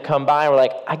someone to come by and we're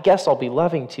like, I guess I'll be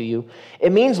loving to you.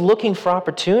 It means looking for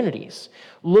opportunities,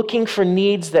 looking for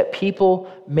needs that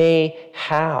people may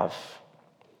have.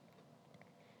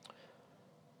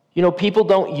 You know, people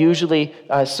don't usually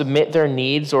submit their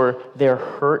needs or their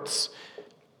hurts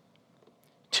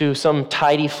to some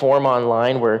tidy form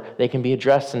online where they can be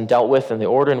addressed and dealt with in the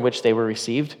order in which they were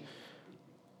received.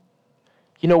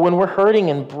 You know, when we're hurting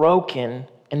and broken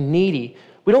and needy,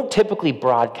 we don't typically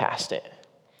broadcast it,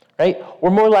 right?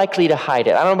 We're more likely to hide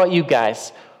it. I don't know about you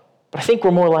guys, but I think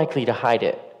we're more likely to hide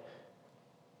it.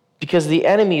 Because the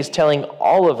enemy is telling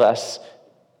all of us,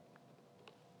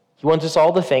 he wants us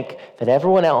all to think that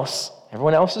everyone else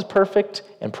is perfect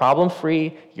and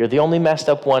problem-free. You're the only messed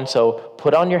up one, so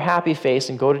put on your happy face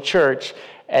and go to church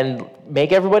and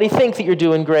make everybody think that you're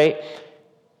doing great,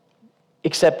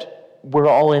 except we're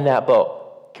all in that boat.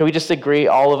 Can we just agree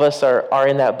all of us are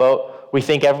in that boat? We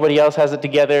think everybody else has it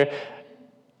together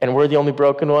and we're the only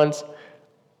broken ones.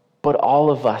 But all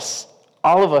of us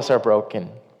are broken.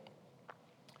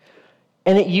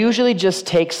 And it usually just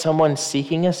takes someone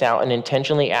seeking us out and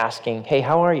intentionally asking, hey,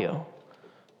 how are you?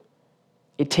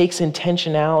 It takes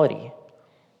intentionality.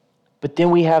 But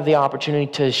then we have the opportunity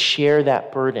to share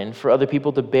that burden, for other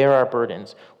people to bear our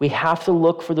burdens. We have to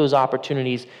look for those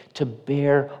opportunities to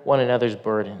bear one another's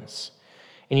burdens.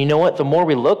 And you know what? The more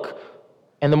we look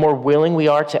and the more willing we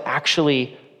are to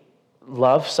actually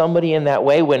love somebody in that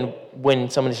way, when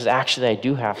somebody says, actually, I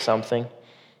do have something,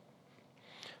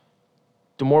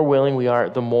 the more willing we are,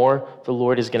 the more the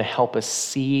Lord is going to help us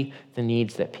see the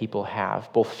needs that people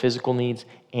have, both physical needs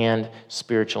and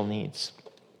spiritual needs.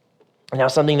 Now,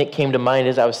 something that came to mind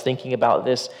as I was thinking about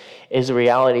this is the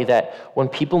reality that when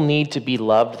people need to be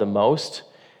loved the most,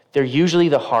 they're usually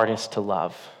the hardest to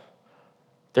love.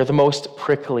 They're the most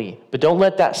prickly. But don't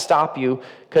let that stop you,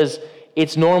 because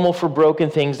it's normal for broken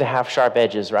things to have sharp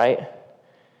edges, right?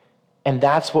 And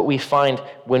that's what we find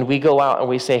when we go out and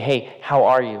we say, hey, how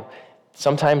are you?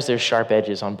 Sometimes there's sharp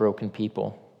edges on broken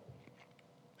people.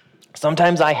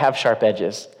 Sometimes I have sharp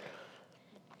edges.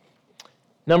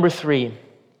 Number 3,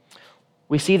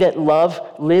 we see that love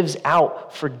lives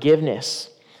out forgiveness.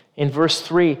 In verse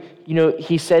 3,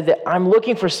 he said that I'm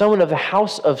looking for someone of the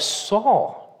house of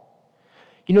Saul.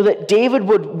 You know, that David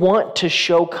would want to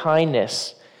show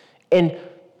kindness and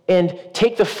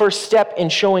take the first step in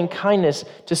showing kindness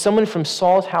to someone from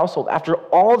Saul's household. After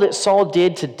all that Saul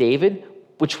did to David,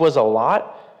 which was a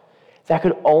lot, that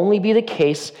could only be the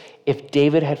case if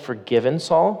David had forgiven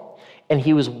Saul and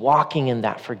he was walking in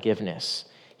that forgiveness.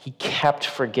 He kept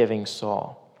forgiving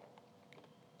Saul.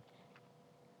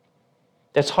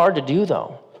 That's hard to do,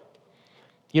 though.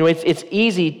 You know, it's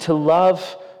easy to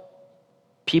love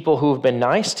people who have been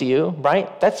nice to you,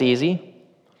 right? That's easy.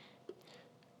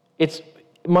 It's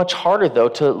much harder, though,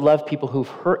 to love people who've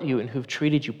hurt you and who've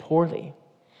treated you poorly.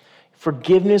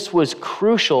 Forgiveness was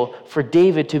crucial for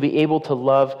David to be able to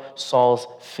love Saul's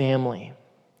family.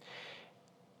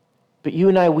 But you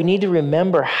and I, we need to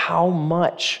remember how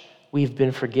much we've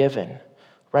been forgiven,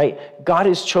 right? God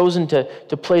has chosen to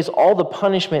place all the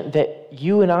punishment that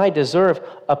you and I deserve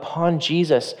upon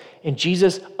Jesus, and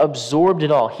Jesus absorbed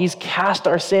it all. He's cast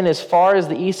our sin as far as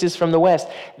the east is from the west.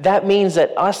 That means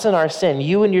that us and our sin,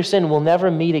 you and your sin, will never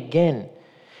meet again.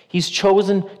 He's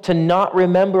chosen to not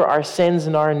remember our sins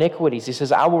and our iniquities. He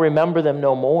says, I will remember them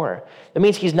no more. That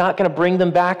means he's not going to bring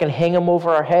them back and hang them over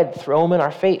our head, throw them in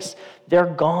our face.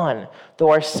 They're gone.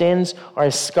 Though our sins are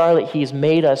as scarlet, he's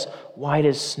made us white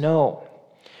as snow.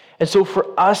 And so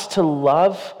for us to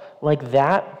love like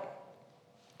that,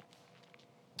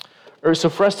 or so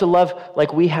for us to love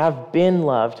like we have been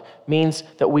loved, means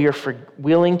that we are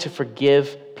willing to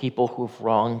forgive people who have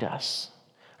wronged us.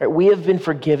 Right? We have been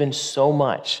forgiven so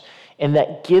much, and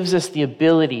that gives us the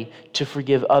ability to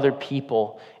forgive other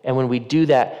people. And when we do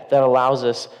that, that allows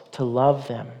us to love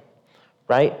them,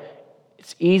 right?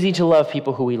 It's easy to love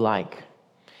people who we like.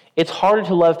 It's harder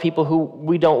to love people who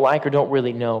we don't like or don't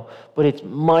really know, but it's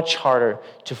much harder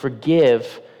to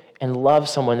forgive and love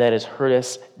someone that has hurt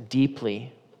us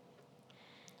deeply.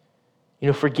 You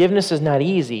know, forgiveness is not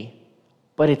easy,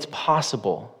 but it's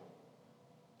possible.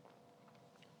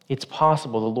 It's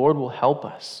possible. The Lord will help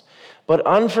us. But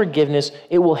unforgiveness,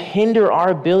 it will hinder our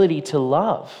ability to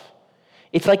love.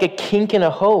 It's like a kink in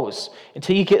a hose.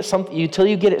 Until you get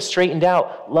it straightened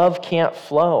out, love can't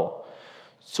flow.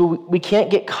 So we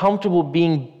can't get comfortable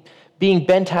being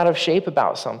bent out of shape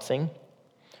about something.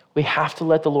 We have to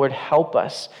let the Lord help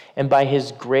us, and by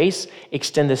his grace,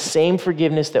 extend the same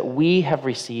forgiveness that we have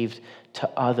received to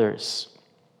others.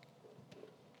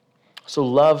 So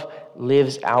love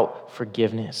lives out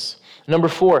forgiveness. Number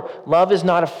 4, love is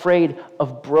not afraid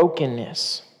of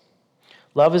brokenness.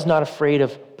 Love is not afraid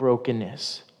of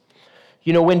brokenness.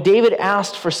 You know, when David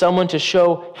asked for someone to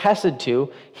show hesed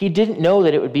to, he didn't know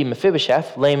that it would be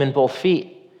Mephibosheth, lame in both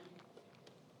feet.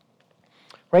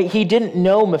 Right? He didn't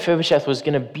know Mephibosheth was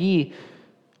going to be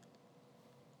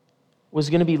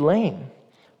lame.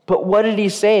 But what did he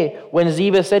say when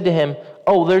Ziba said to him,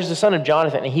 oh, there's the son of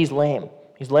Jonathan, and he's lame.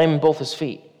 He's lame in both his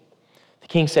feet. The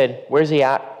king said, where's he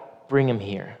at? Bring him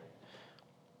here.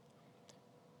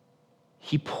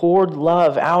 He poured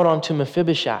love out onto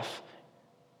Mephibosheth.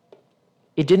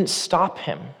 It didn't stop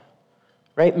him,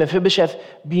 right? Mephibosheth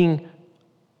being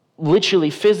literally,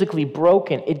 physically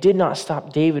broken, it did not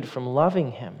stop David from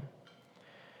loving him.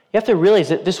 You have to realize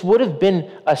that this would have been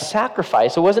a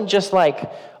sacrifice. It wasn't just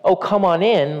like, oh, come on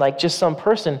in, like just some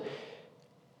person.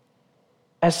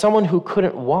 As someone who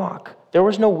couldn't walk, there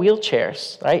was no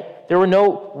wheelchairs, right? There were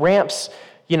no ramps,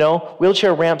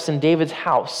 wheelchair ramps in David's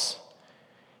house.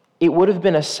 It would have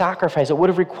been a sacrifice. It would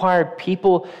have required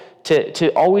people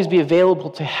to always be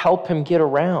available to help him get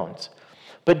around.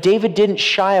 But David didn't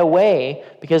shy away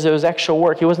because it was extra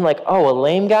work. He wasn't like, oh, a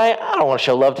lame guy? I don't want to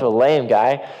show love to a lame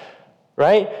guy,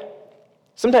 right?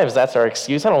 Sometimes that's our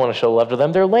excuse. I don't want to show love to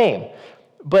them. They're lame.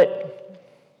 But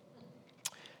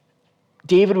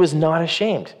David was not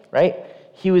ashamed, right?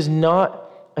 He was not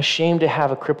ashamed to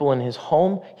have a cripple in his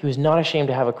home. He was not ashamed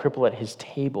to have a cripple at his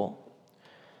table.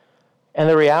 And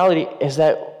the reality is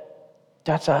that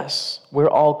that's us. We're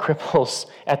all cripples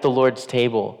at the Lord's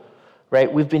table,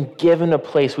 right? We've been given a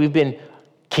place. We've been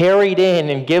carried in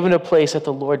and given a place at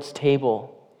the Lord's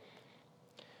table.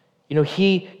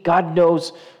 God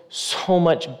knows so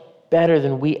much better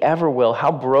than we ever will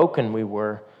how broken we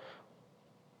were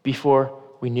before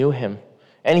we knew him.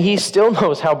 And he still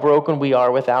knows how broken we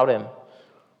are without him,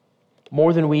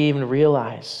 more than we even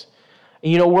realize.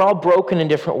 We're all broken in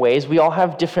different ways. We all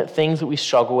have different things that we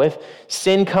struggle with.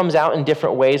 Sin comes out in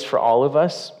different ways for all of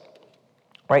us,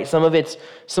 right?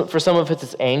 For some of us,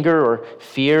 it's anger or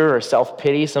fear or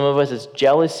self-pity. Some of us, it's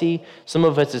jealousy. Some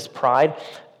of us, it's pride.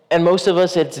 And most of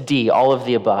us, it's D, all of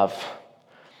the above.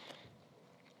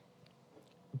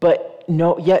 But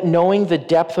yet knowing the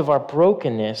depth of our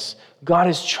brokenness, God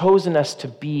has chosen us to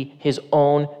be his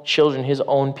own children, his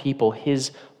own people,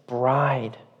 his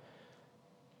bride.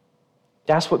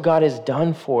 That's what God has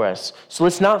done for us. So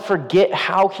let's not forget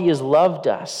how he has loved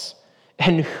us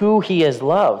and who he has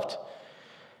loved.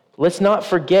 Let's not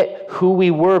forget who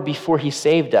we were before he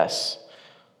saved us,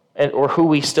 or who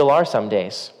we still are some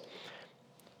days.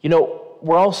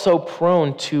 We're all so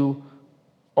prone to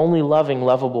only loving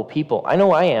lovable people. I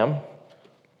know I am.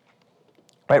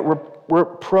 Right? We're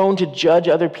prone to judge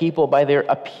other people by their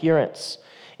appearance.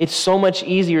 It's so much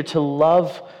easier to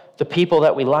love the people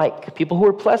that we like, people who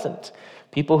are pleasant,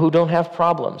 people who don't have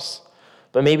problems.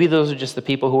 But maybe those are just the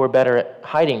people who are better at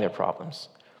hiding their problems.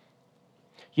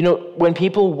 You know, when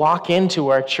people walk into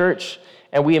our church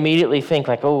and we immediately think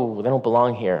like, oh, they don't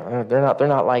belong here. They're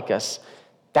not like us.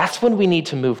 That's when we need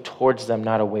to move towards them,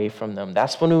 not away from them.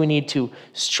 That's when we need to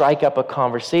strike up a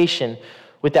conversation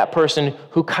with that person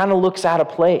who kind of looks out of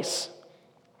place,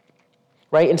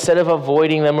 right? Instead of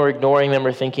avoiding them or ignoring them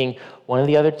or thinking, one of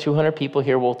the other 200 people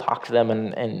here will talk to them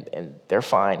and they're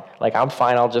fine. Like, I'm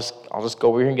fine, I'll just go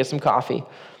over here and get some coffee.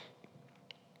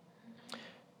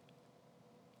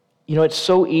 You know, it's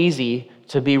so easy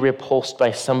to be repulsed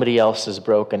by somebody else's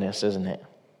brokenness, isn't it?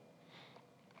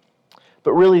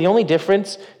 But really, the only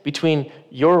difference between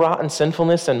your rotten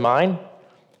sinfulness and mine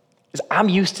is I'm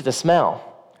used to the smell,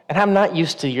 and I'm not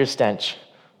used to your stench,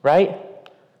 right?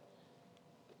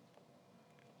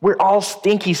 We're all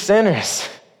stinky sinners.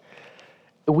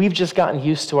 We've just gotten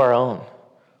used to our own.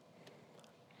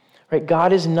 Right?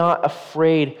 God is not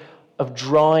afraid of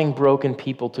drawing broken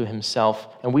people to himself,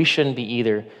 and we shouldn't be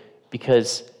either,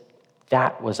 because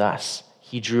that was us.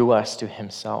 He drew us to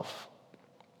himself.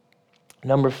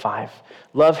 Number 5,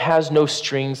 love has no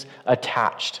strings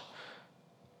attached.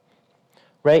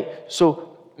 Right?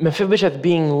 So Mephibosheth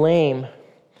being lame,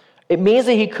 it means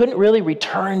that he couldn't really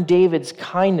return David's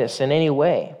kindness in any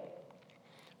way,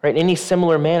 right? In any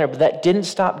similar manner, but that didn't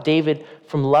stop David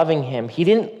from loving him. He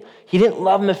didn't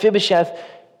love Mephibosheth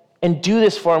and do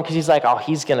this for him because he's like, oh,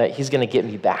 he's gonna get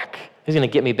me back. He's gonna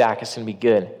get me back. It's gonna be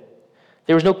good.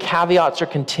 There was no caveats or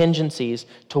contingencies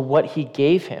to what he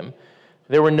gave him.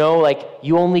 There were no, like,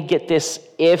 you only get this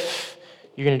if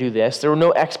you're going to do this. There were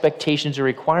no expectations or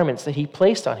requirements that he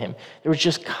placed on him. There was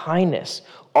just kindness.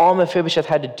 All Mephibosheth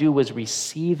had to do was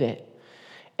receive it.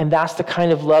 And that's the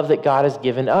kind of love that God has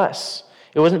given us.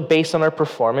 It wasn't based on our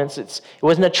performance. It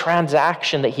wasn't a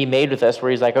transaction that he made with us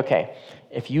where he's like, okay,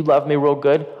 if you love me real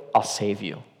good, I'll save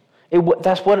you.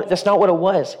 That's not what it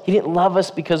was. He didn't love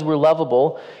us because we're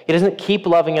lovable. He doesn't keep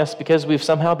loving us because we've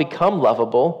somehow become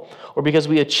lovable or because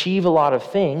we achieve a lot of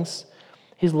things.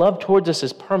 His love towards us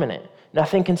is permanent.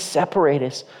 Nothing can separate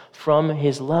us from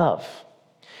his love.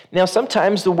 Now,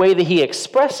 sometimes the way that he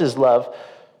expresses love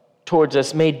towards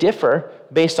us may differ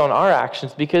based on our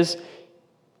actions because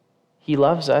he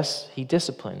loves us, he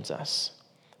disciplines us.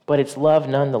 But it's love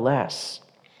nonetheless.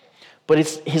 But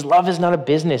his love is not a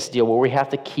business deal where we have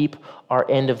to keep our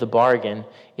end of the bargain.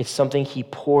 It's something he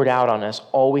poured out on us.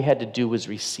 All we had to do was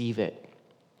receive it.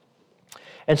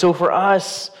 And so for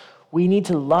us, we need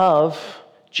to love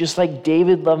just like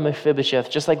David loved Mephibosheth,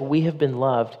 just like we have been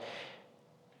loved.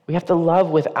 We have to love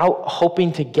without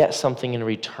hoping to get something in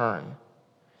return.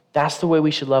 That's the way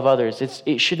we should love others.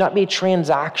 It should not be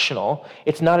transactional.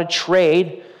 It's not a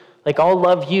trade. Like, I'll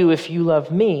love you if you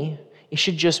love me. It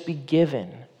should just be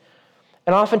given.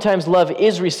 And oftentimes love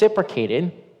is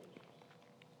reciprocated,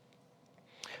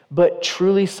 but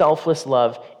truly selfless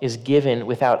love is given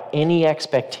without any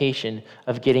expectation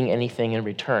of getting anything in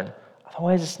return.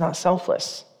 Otherwise, it's not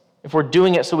selfless. If we're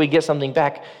doing it so we get something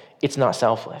back, it's not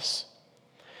selfless.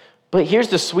 But here's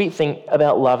the sweet thing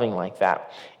about loving like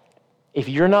that. If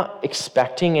you're not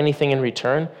expecting anything in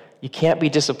return, you can't be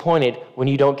disappointed when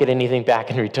you don't get anything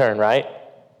back in return, right?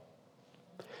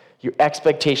 Your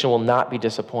expectation will not be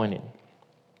disappointed.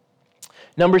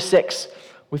 Number 6,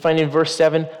 we find in verse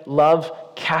 7, love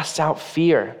casts out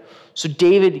fear. So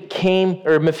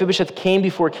Mephibosheth came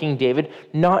before King David,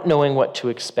 not knowing what to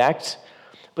expect.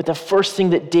 But the first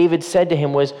thing that David said to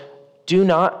him was, do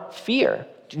not fear.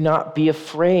 Do not be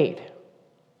afraid.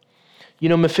 You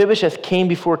know, Mephibosheth came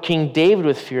before King David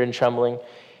with fear and trembling.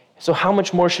 So how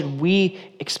much more should we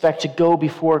expect to go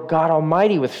before God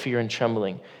Almighty with fear and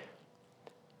trembling?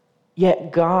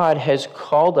 Yet God has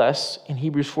called us in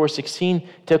Hebrews 4:16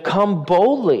 to come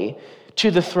boldly to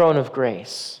the throne of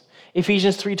grace.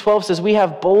 Ephesians 3:12 says we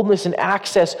have boldness and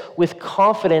access with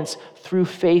confidence through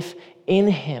faith in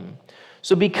him.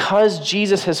 So because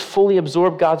Jesus has fully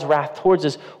absorbed God's wrath towards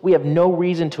us, we have no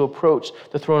reason to approach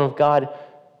the throne of God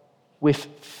with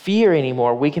fear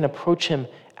anymore. We can approach him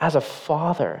as a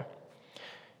father.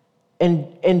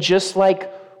 And just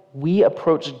like we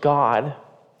approach God,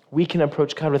 we can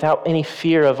approach God without any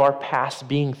fear of our past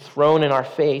being thrown in our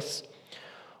face.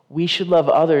 We should love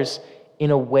others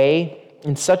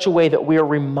in such a way that we are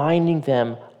reminding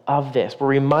them of this. We're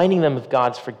reminding them of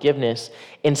God's forgiveness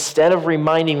instead of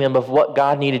reminding them of what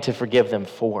God needed to forgive them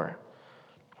for.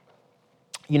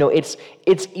 You know, it's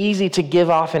easy to give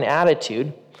off an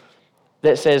attitude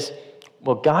that says,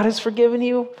 well, God has forgiven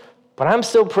you, but I'm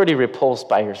still pretty repulsed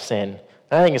by your sin.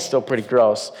 I think it's still pretty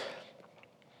gross,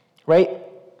 right?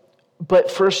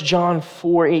 But 1 John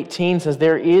 4:18 says,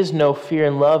 there is no fear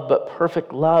in love, but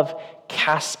perfect love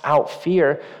casts out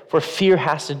fear. For fear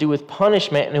has to do with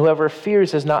punishment, and whoever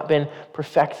fears has not been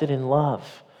perfected in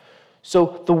love.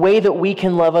 So the way that we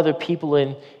can love other people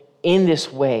in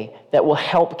this way that will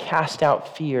help cast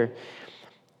out fear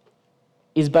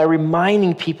is by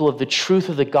reminding people of the truth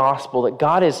of the gospel, that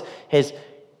God has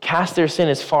cast their sin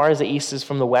as far as the east is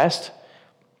from the west,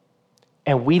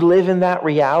 and we live in that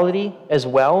reality as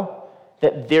well,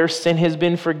 that their sin has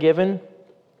been forgiven,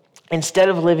 instead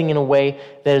of living in a way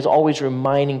that is always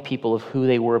reminding people of who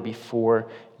they were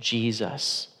before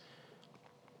Jesus.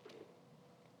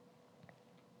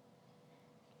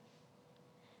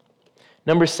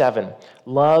 Number 7,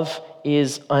 love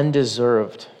is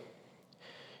undeserved.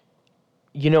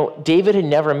 You know, David had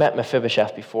never met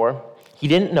Mephibosheth before. He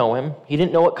didn't know him. He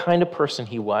didn't know what kind of person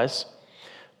he was.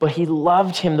 But he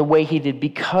loved him the way he did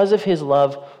because of his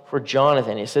love for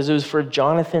Jonathan. It says it was for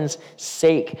Jonathan's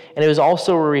sake, and it was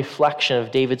also a reflection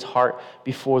of David's heart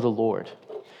before the Lord.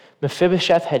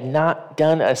 Mephibosheth had not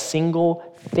done a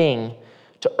single thing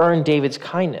to earn David's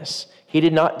kindness. He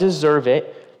did not deserve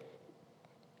it,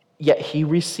 yet he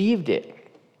received it.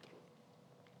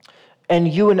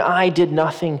 And you and I did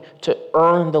nothing to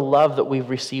earn the love that we've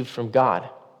received from God.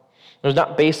 It was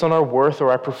not based on our worth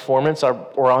or our performance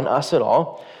or on us at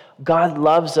all. God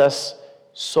loves us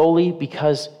solely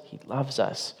because he loves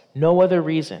us. No other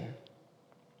reason.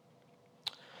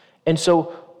 And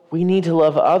so we need to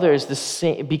love others the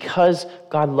same because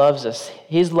God loves us.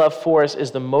 His love for us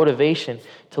is the motivation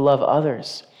to love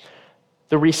others.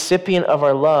 The recipient of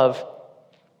our love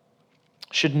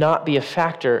should not be a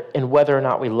factor in whether or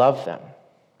not we love them.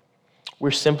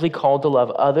 We're simply called to love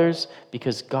others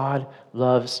because God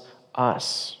loves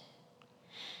us.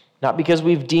 Not because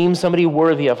we've deemed somebody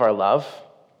worthy of our love.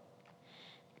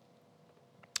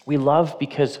 We love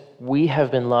because we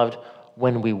have been loved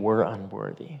when we were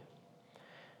unworthy.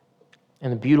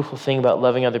 And the beautiful thing about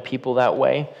loving other people that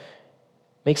way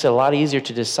makes it a lot easier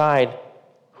to decide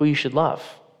who you should love.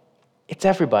 It's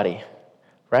everybody,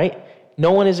 right?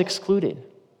 No one is excluded.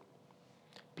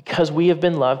 Because we have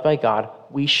been loved by God,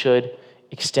 we should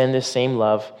extend the same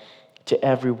love to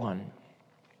everyone.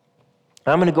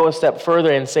 I'm going to go a step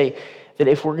further and say that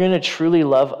if we're going to truly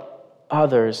love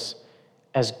others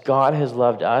as God has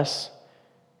loved us,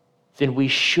 then we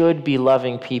should be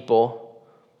loving people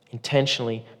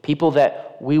intentionally, people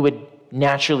that we would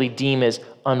naturally deem as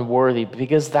unworthy,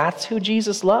 because that's who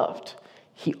Jesus loved.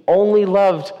 He only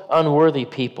loved unworthy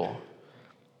people.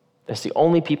 That's the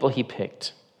only people he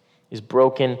picked, is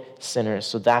broken sinners.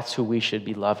 So that's who we should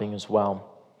be loving as well.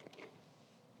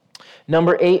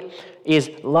 Number 8 is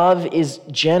love is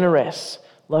generous.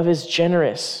 Love is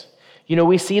generous. You know,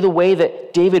 we see the way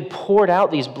that David poured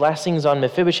out these blessings on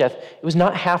Mephibosheth. It was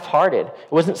not half-hearted.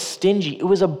 It wasn't stingy. It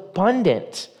was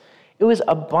abundant. It was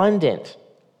abundant.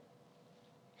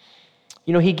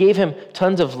 You know, he gave him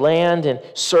tons of land and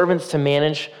servants to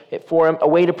manage it for him, a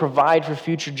way to provide for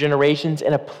future generations,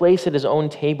 and a place at his own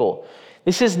table.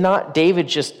 This is not David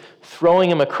just throwing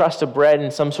him a crust of bread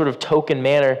in some sort of token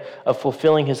manner of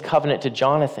fulfilling his covenant to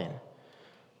Jonathan.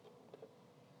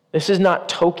 This is not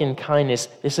token kindness.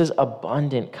 This is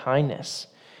abundant kindness.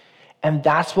 And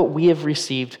that's what we have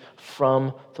received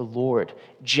from the Lord.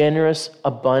 Generous,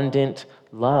 abundant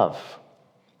love.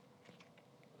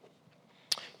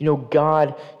 You know,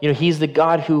 God, he's the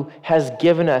God who has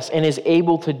given us and is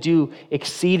able to do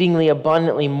exceedingly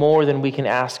abundantly more than we can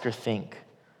ask or think.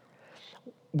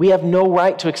 We have no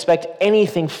right to expect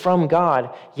anything from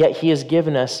God, yet he has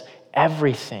given us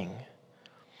everything.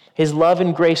 His love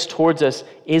and grace towards us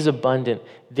is abundant.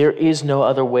 There is no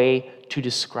other way to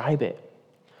describe it.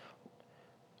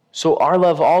 So our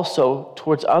love also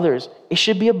towards others, it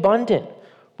should be abundant.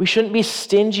 We shouldn't be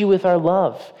stingy with our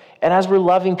love. And as we're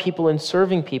loving people and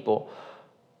serving people,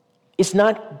 it's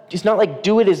not like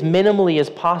do it as minimally as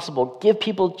possible. Give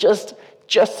people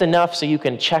just enough so you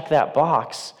can check that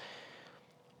box.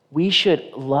 We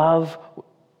should love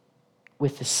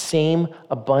with the same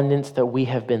abundance that we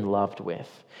have been loved with.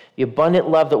 The abundant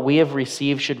love that we have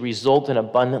received should result in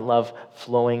abundant love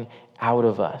flowing out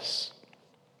of us.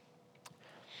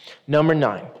 Number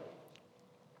 9.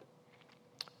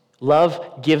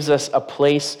 Love gives us a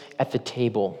place at the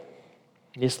table.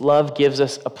 This love gives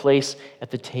us a place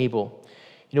at the table.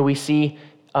 You know, we see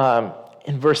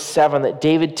in verse 7 that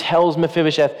David tells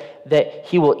Mephibosheth that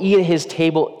he will eat at his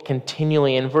table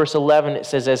continually. In verse 11 it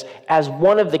says, as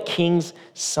one of the king's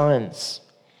sons.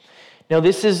 Now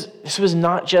this was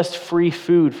not just free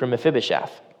food for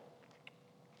Mephibosheth.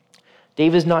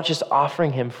 David's not just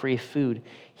offering him free food.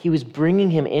 He was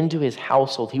bringing him into his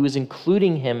household. He was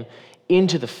including him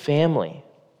into the family.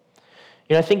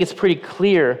 I think it's pretty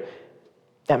clear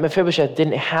that Mephibosheth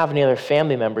didn't have any other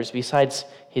family members besides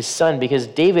his son, because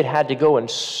David had to go and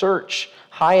search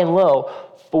high and low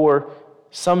for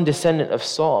some descendant of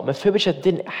Saul. Mephibosheth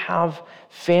didn't have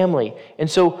family. And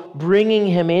so bringing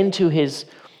him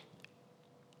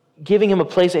giving him a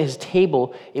place at his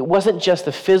table, it wasn't just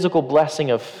the physical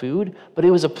blessing of food, but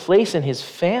it was a place in his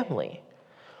family.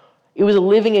 It was a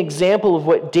living example of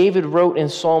what David wrote in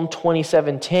Psalm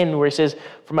 27:10, where he says,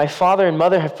 "For my father and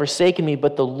mother have forsaken me,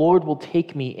 but the Lord will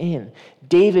take me in."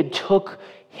 David took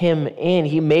him in.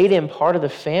 He made him part of the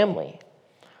family.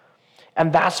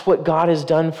 And that's what God has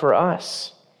done for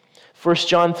us. 1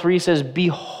 John 3 says,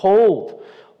 "Behold,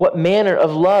 what manner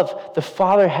of love the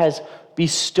Father has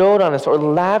bestowed on us," or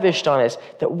lavished on us,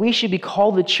 that we should be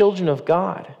called the children of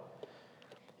God.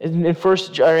 In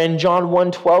John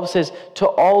 1:12 says, "To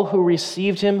all who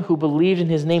received him, who believed in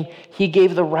his name, he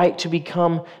gave the right to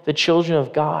become the children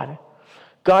of God."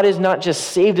 God has not just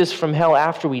saved us from hell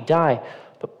after we die,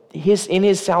 but in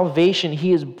his salvation,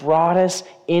 he has brought us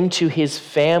into his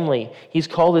family. He's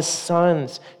called us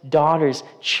sons, daughters,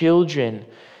 children,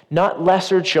 not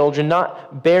lesser children,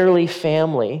 not barely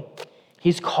family.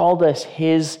 He's called us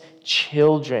his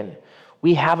children.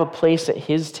 We have a place at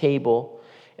his table,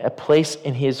 a place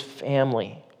in his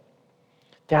family.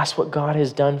 That's what God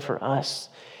has done for us.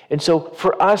 And so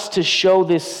for us to show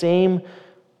this same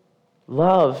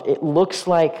love, it looks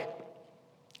like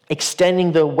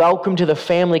extending the welcome to the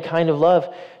family kind of love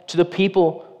to the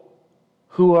people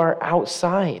who are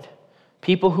outside,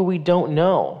 people who we don't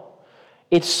know.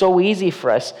 It's so easy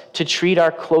for us to treat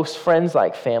our close friends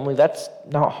like family. That's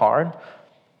not hard.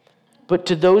 But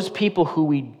to those people who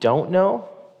we don't know,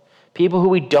 people who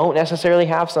we don't necessarily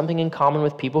have something in common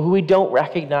with, people who we don't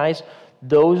recognize,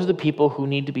 those are the people who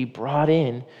need to be brought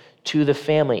in to the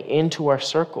family, into our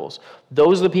circles.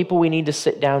 Those are the people we need to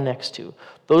sit down next to.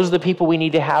 Those are the people we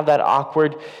need to have that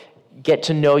awkward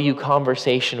get-to-know-you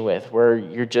conversation with, where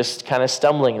you're just kind of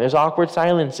stumbling. There's awkward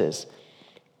silences.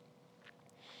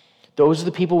 Those are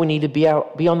the people we need to be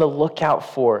on the lookout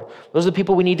for. Those are the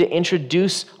people we need to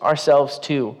introduce ourselves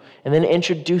to, and then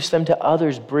introduce them to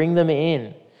others, bring them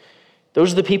in.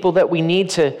 Those are the people that we need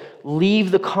to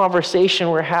leave the conversation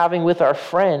we're having with our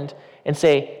friend and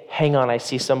say, "Hang on, I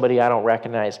see somebody I don't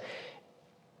recognize."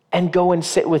 And go and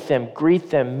sit with them, greet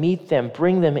them, meet them,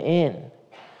 bring them in.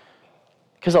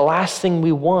 Because the last thing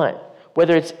we want,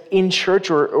 whether it's in church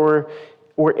or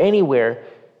anywhere,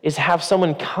 is have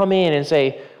someone come in and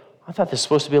say, "I thought this was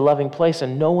supposed to be a loving place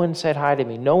and no one said hi to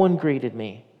me, no one greeted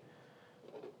me."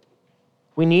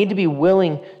 We need to be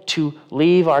willing to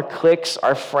leave our cliques,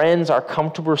 our friends, our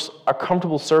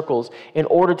comfortable circles in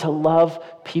order to love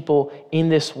people in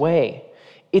this way.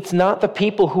 It's not the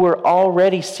people who are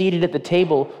already seated at the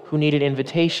table who need an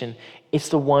invitation. It's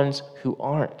the ones who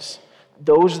aren't.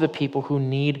 Those are the people who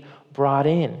need brought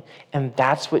in. And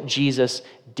that's what Jesus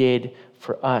did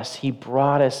for us. He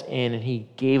brought us in and he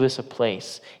gave us a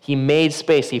place. He made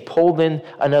space. He pulled in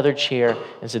another chair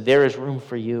and said, "There is room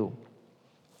for you."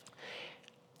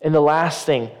 And the last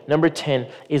thing, number 10,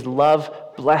 is love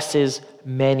blesses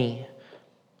many.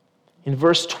 In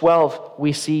verse 12,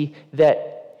 we see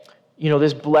that,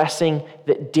 this blessing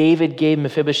that David gave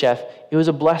Mephibosheth, it was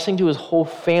a blessing to his whole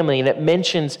family, and it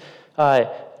mentions a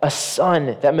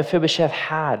son that Mephibosheth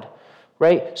had,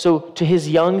 right? So to his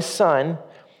young son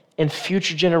and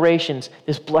future generations,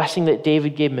 this blessing that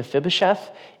David gave Mephibosheth,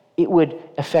 it would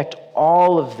affect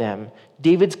all of them.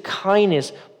 David's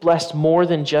kindness blessed more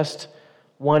than just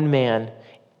one man.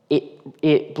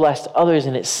 It blessed others,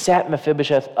 and it set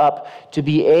Mephibosheth up to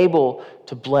be able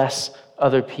to bless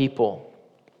other people.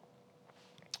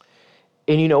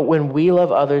 And when we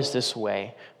love others this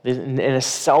way, in a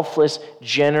selfless,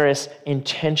 generous,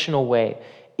 intentional way,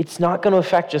 it's not going to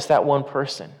affect just that one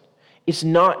person. It's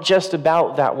not just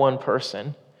about that one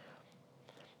person.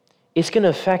 It's going to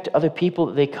affect other people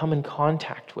that they come in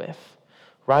contact with,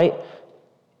 right?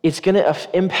 It's going to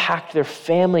impact their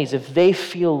families if they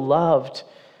feel loved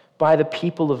by the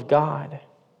people of God.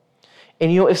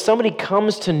 And if somebody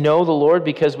comes to know the Lord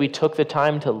because we took the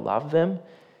time to love them,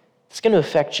 it's going to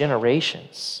affect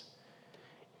generations.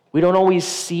 We don't always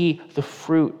see the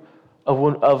fruit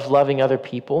of loving other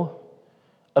people,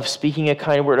 of speaking a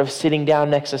kind word, of sitting down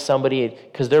next to somebody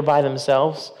because they're by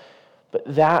themselves, but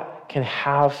that can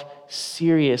have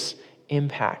serious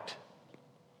impact.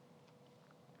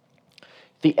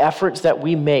 The efforts that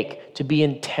we make to be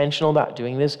intentional about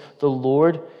doing this, the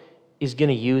Lord is going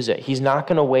to use it. He's not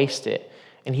going to waste it,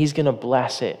 and he's going to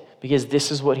bless it because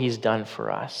this is what he's done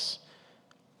for us.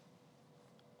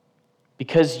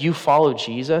 Because you follow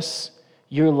Jesus,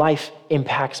 your life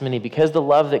impacts many. Because the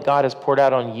love that God has poured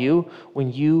out on you,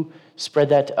 when you spread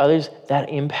that to others, that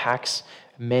impacts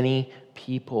many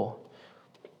people.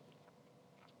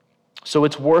 So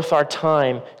it's worth our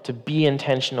time to be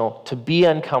intentional, to be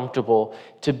uncomfortable,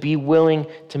 to be willing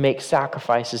to make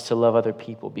sacrifices to love other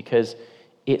people, because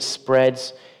it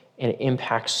spreads and it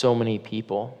impacts so many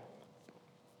people.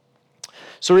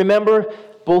 So remember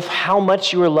both how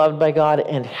much you are loved by God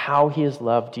and how He has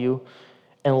loved you,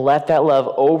 and let that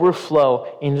love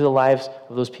overflow into the lives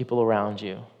of those people around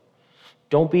you.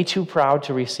 Don't be too proud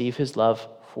to receive His love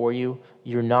for you.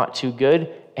 You're not too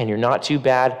good and you're not too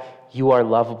bad. You are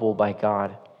lovable by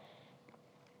God.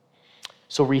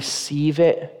 So receive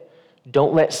it.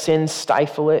 Don't let sin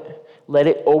stifle it. Let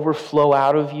it overflow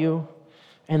out of you.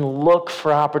 And look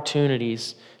for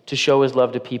opportunities to show His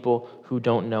love to people who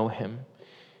don't know Him.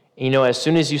 And as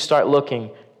soon as you start looking,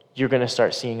 you're going to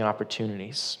start seeing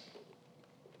opportunities.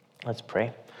 Let's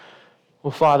pray.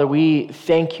 Well, Father, we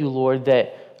thank you, Lord,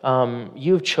 that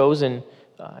you have chosen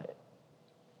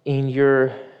in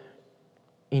your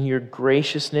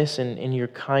graciousness and in your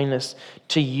kindness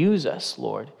to use us,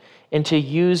 Lord, and to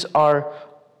use our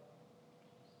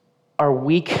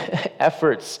weak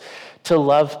efforts to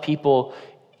love people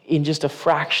in just a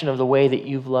fraction of the way that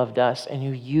you've loved us, and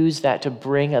you use that to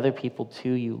bring other people to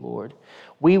you, Lord.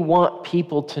 We want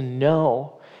people to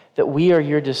know that we are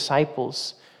your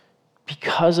disciples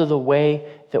because of the way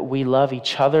that we love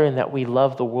each other and that we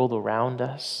love the world around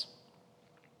us.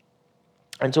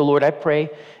 And so, Lord, I pray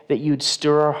that you'd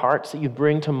stir our hearts, that you'd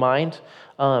bring to mind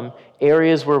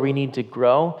areas where we need to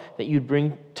grow, that you'd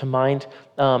bring to mind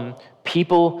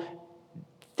people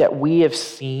that we have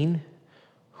seen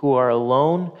who are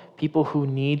alone, people who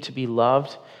need to be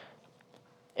loved.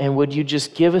 And would you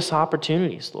just give us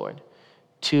opportunities, Lord,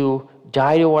 to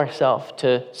die to ourselves,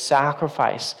 to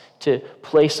sacrifice, to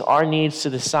place our needs to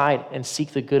the side and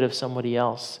seek the good of somebody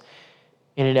else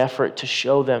in an effort to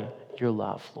show them your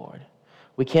love, Lord.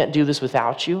 We can't do this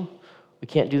without you. We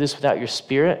can't do this without your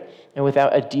Spirit and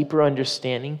without a deeper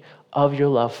understanding of your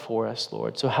love for us,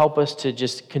 Lord. So help us to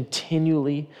just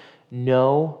continually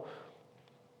know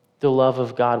the love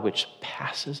of God which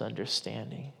passes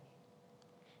understanding.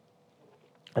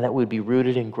 And that we would be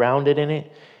rooted and grounded in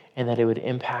it, and that it would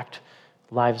impact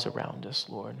lives around us,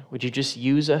 Lord. Would you just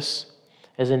use us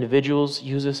as individuals,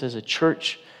 use us as a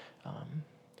church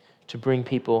to bring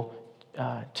people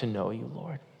to know you,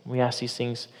 Lord. We ask these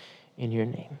things in your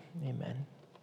name. Amen.